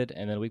started,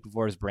 and then the week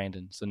before is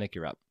Brandon. So Nick,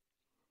 you're up.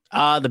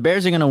 The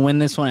Bears are going to win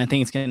this one. I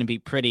think it's going to be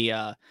pretty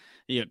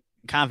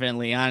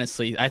confidently,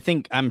 honestly. I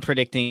think I'm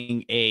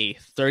predicting a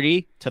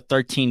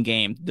 30-13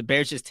 game. The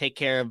Bears just take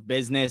care of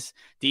business.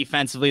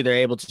 Defensively, they're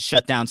able to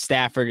shut down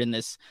Stafford in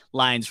this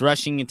Lions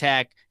rushing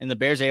attack, and the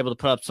Bears are able to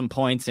put up some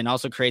points and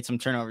also create some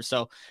turnovers.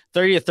 So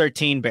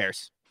 30-13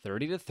 Bears.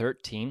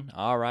 30-13.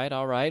 All right.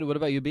 What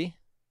about you, B?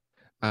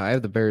 I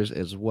have the Bears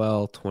as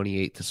well,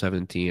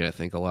 28-17. I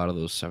think a lot of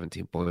those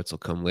 17 points will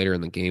come later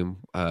in the game.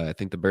 I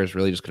think the Bears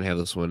really just going to have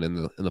this one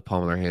in the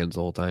palm of their hands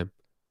the whole time.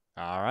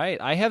 All right.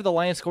 I have the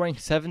Lions scoring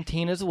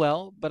 17 as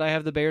well, but I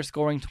have the Bears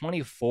scoring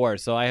 24.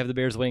 So I have the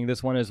Bears winning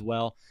this one as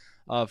well.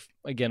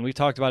 Again, we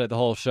talked about it the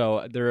whole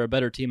show. They're a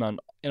better team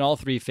in all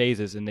three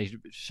phases, and they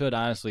should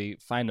honestly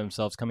find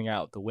themselves coming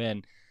out with the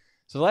win.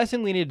 So the last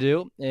thing we need to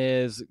do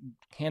is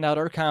hand out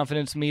our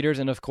confidence meters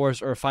and, of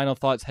course, our final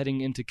thoughts heading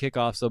into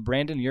kickoff. So,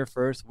 Brandon, you're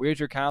first. Where's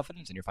your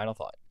confidence and your final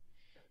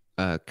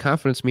thought?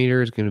 Confidence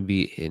meter is going to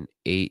be an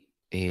 8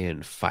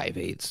 and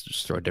 5/8.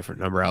 Just throw a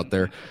different number out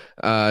there.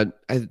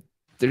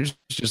 There's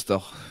just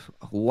a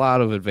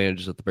lot of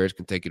advantages that the Bears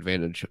can take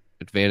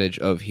advantage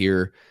of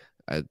here.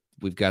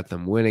 We've got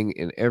them winning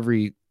in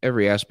every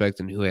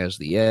aspect and who has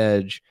the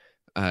edge.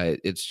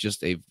 It's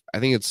just I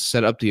think it's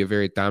set up to be a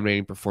very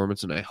dominating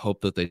performance, and I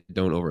hope that they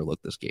don't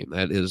overlook this game.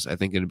 That is, I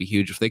think, going to be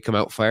huge. If they come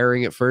out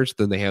firing at first,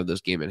 then they have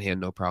this game in hand,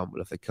 no problem. But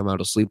if they come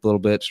out asleep a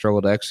little bit,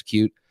 struggle to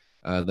execute,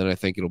 then I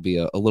think it'll be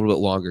a little bit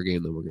longer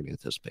game than we're going to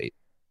anticipate.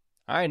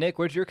 All right, Nick,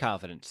 where's your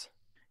confidence?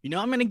 I'm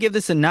going to give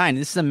this a 9.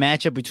 This is a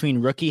matchup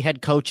between rookie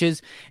head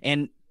coaches,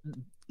 and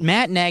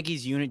Matt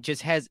Nagy's unit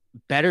just has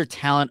better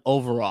talent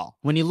overall.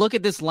 When you look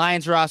at this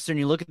Lions roster and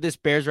you look at this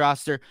Bears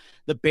roster,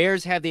 the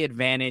Bears have the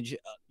advantage,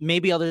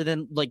 maybe other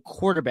than like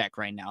quarterback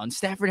right now. And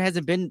Stafford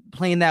hasn't been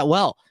playing that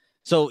well.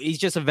 So he's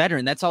just a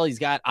veteran. That's all he's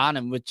got on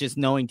him with just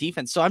knowing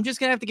defense. So I'm just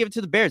going to have to give it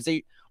to the Bears.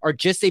 They are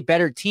just a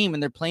better team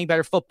and they're playing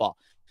better football.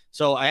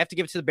 So I have to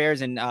give it to the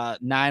Bears, and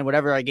 9,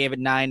 whatever I gave it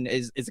 9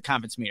 is a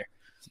confidence meter.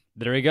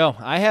 There we go.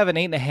 I have an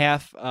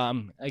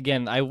 8.5.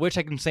 Again, I wish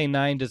I can say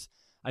 9.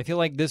 I feel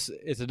like this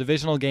is a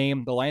divisional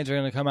game. The Lions are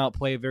going to come out,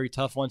 play a very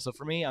tough one. So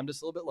for me, I'm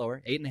just a little bit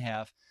lower,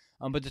 8.5.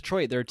 But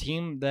Detroit, they're a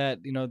team that,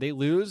 they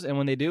lose. And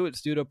when they do,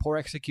 it's due to poor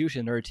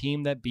execution. They're a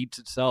team that beats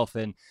itself.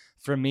 And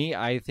for me,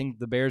 I think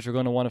the Bears are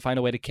going to want to find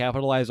a way to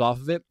capitalize off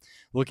of it.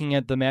 Looking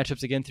at the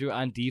matchups again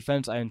on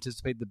defense, I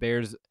anticipate the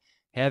Bears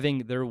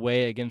having their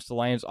way against the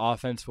Lions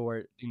offense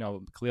for,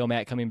 Khalil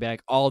Mack coming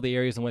back, all the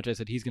areas in which I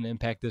said he's going to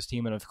impact this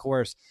team. And of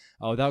course,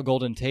 without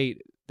Golden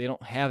Tate, they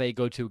don't have a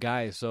go-to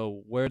guy.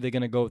 So where are they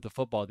going to go with the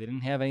football? They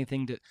didn't have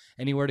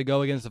anywhere to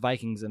go against the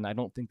Vikings, and I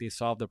don't think they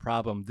solved the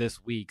problem this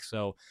week.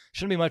 So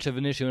shouldn't be much of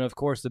an issue. And of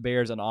course, the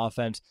Bears on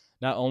offense,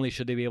 not only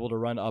should they be able to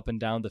run up and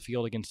down the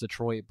field against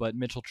Detroit, but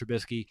Mitchell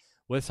Trubisky,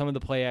 with some of the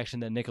play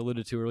action that Nick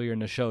alluded to earlier in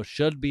the show,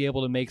 should be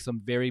able to make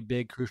some very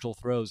big, crucial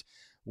throws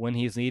when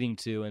he's needing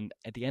to. And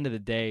at the end of the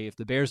day, if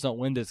the Bears don't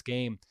win this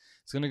game,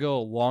 it's going to go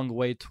a long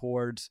way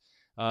towards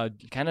I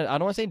don't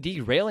want to say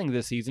derailing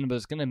this season, but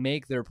it's going to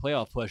make their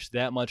playoff push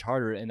that much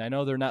harder. And I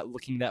know they're not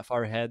looking that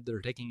far ahead.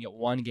 They're taking it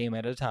one game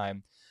at a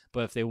time.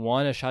 But if they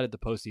want a shot at the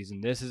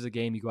postseason, this is a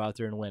game you go out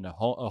there and win. A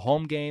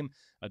home game,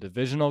 a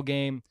divisional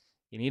game,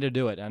 you need to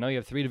do it. I know you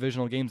have 3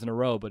 divisional games in a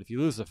row, but if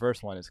you lose the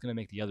first one, it's going to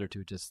make the other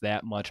 2 just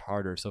that much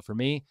harder. So for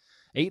me,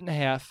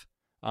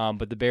 8.5.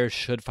 But the Bears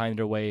should find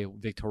their way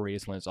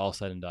victorious when it's all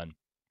said and done.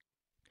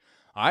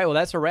 All right, well,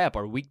 that's a wrap.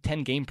 Our Week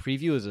 10 game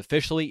preview is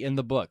officially in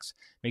the books.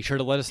 Make sure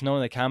to let us know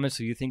in the comments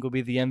who you think will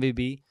be the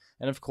MVP,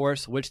 and, of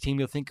course, which team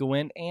you'll think will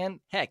win. And,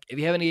 heck, if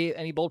you have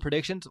any bold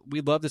predictions,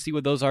 we'd love to see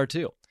what those are,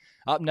 too.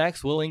 Up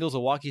next, Will Ingles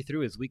will walk you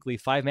through his weekly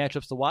 5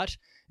 matchups to watch,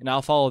 and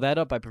I'll follow that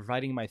up by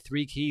providing my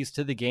 3 keys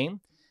to the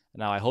game.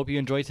 Now, I hope you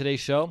enjoyed today's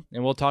show,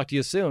 and we'll talk to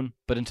you soon.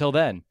 But until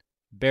then,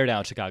 bear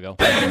down, Chicago.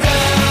 Bear down,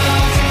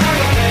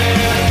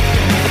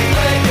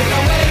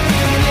 Chicago Bears.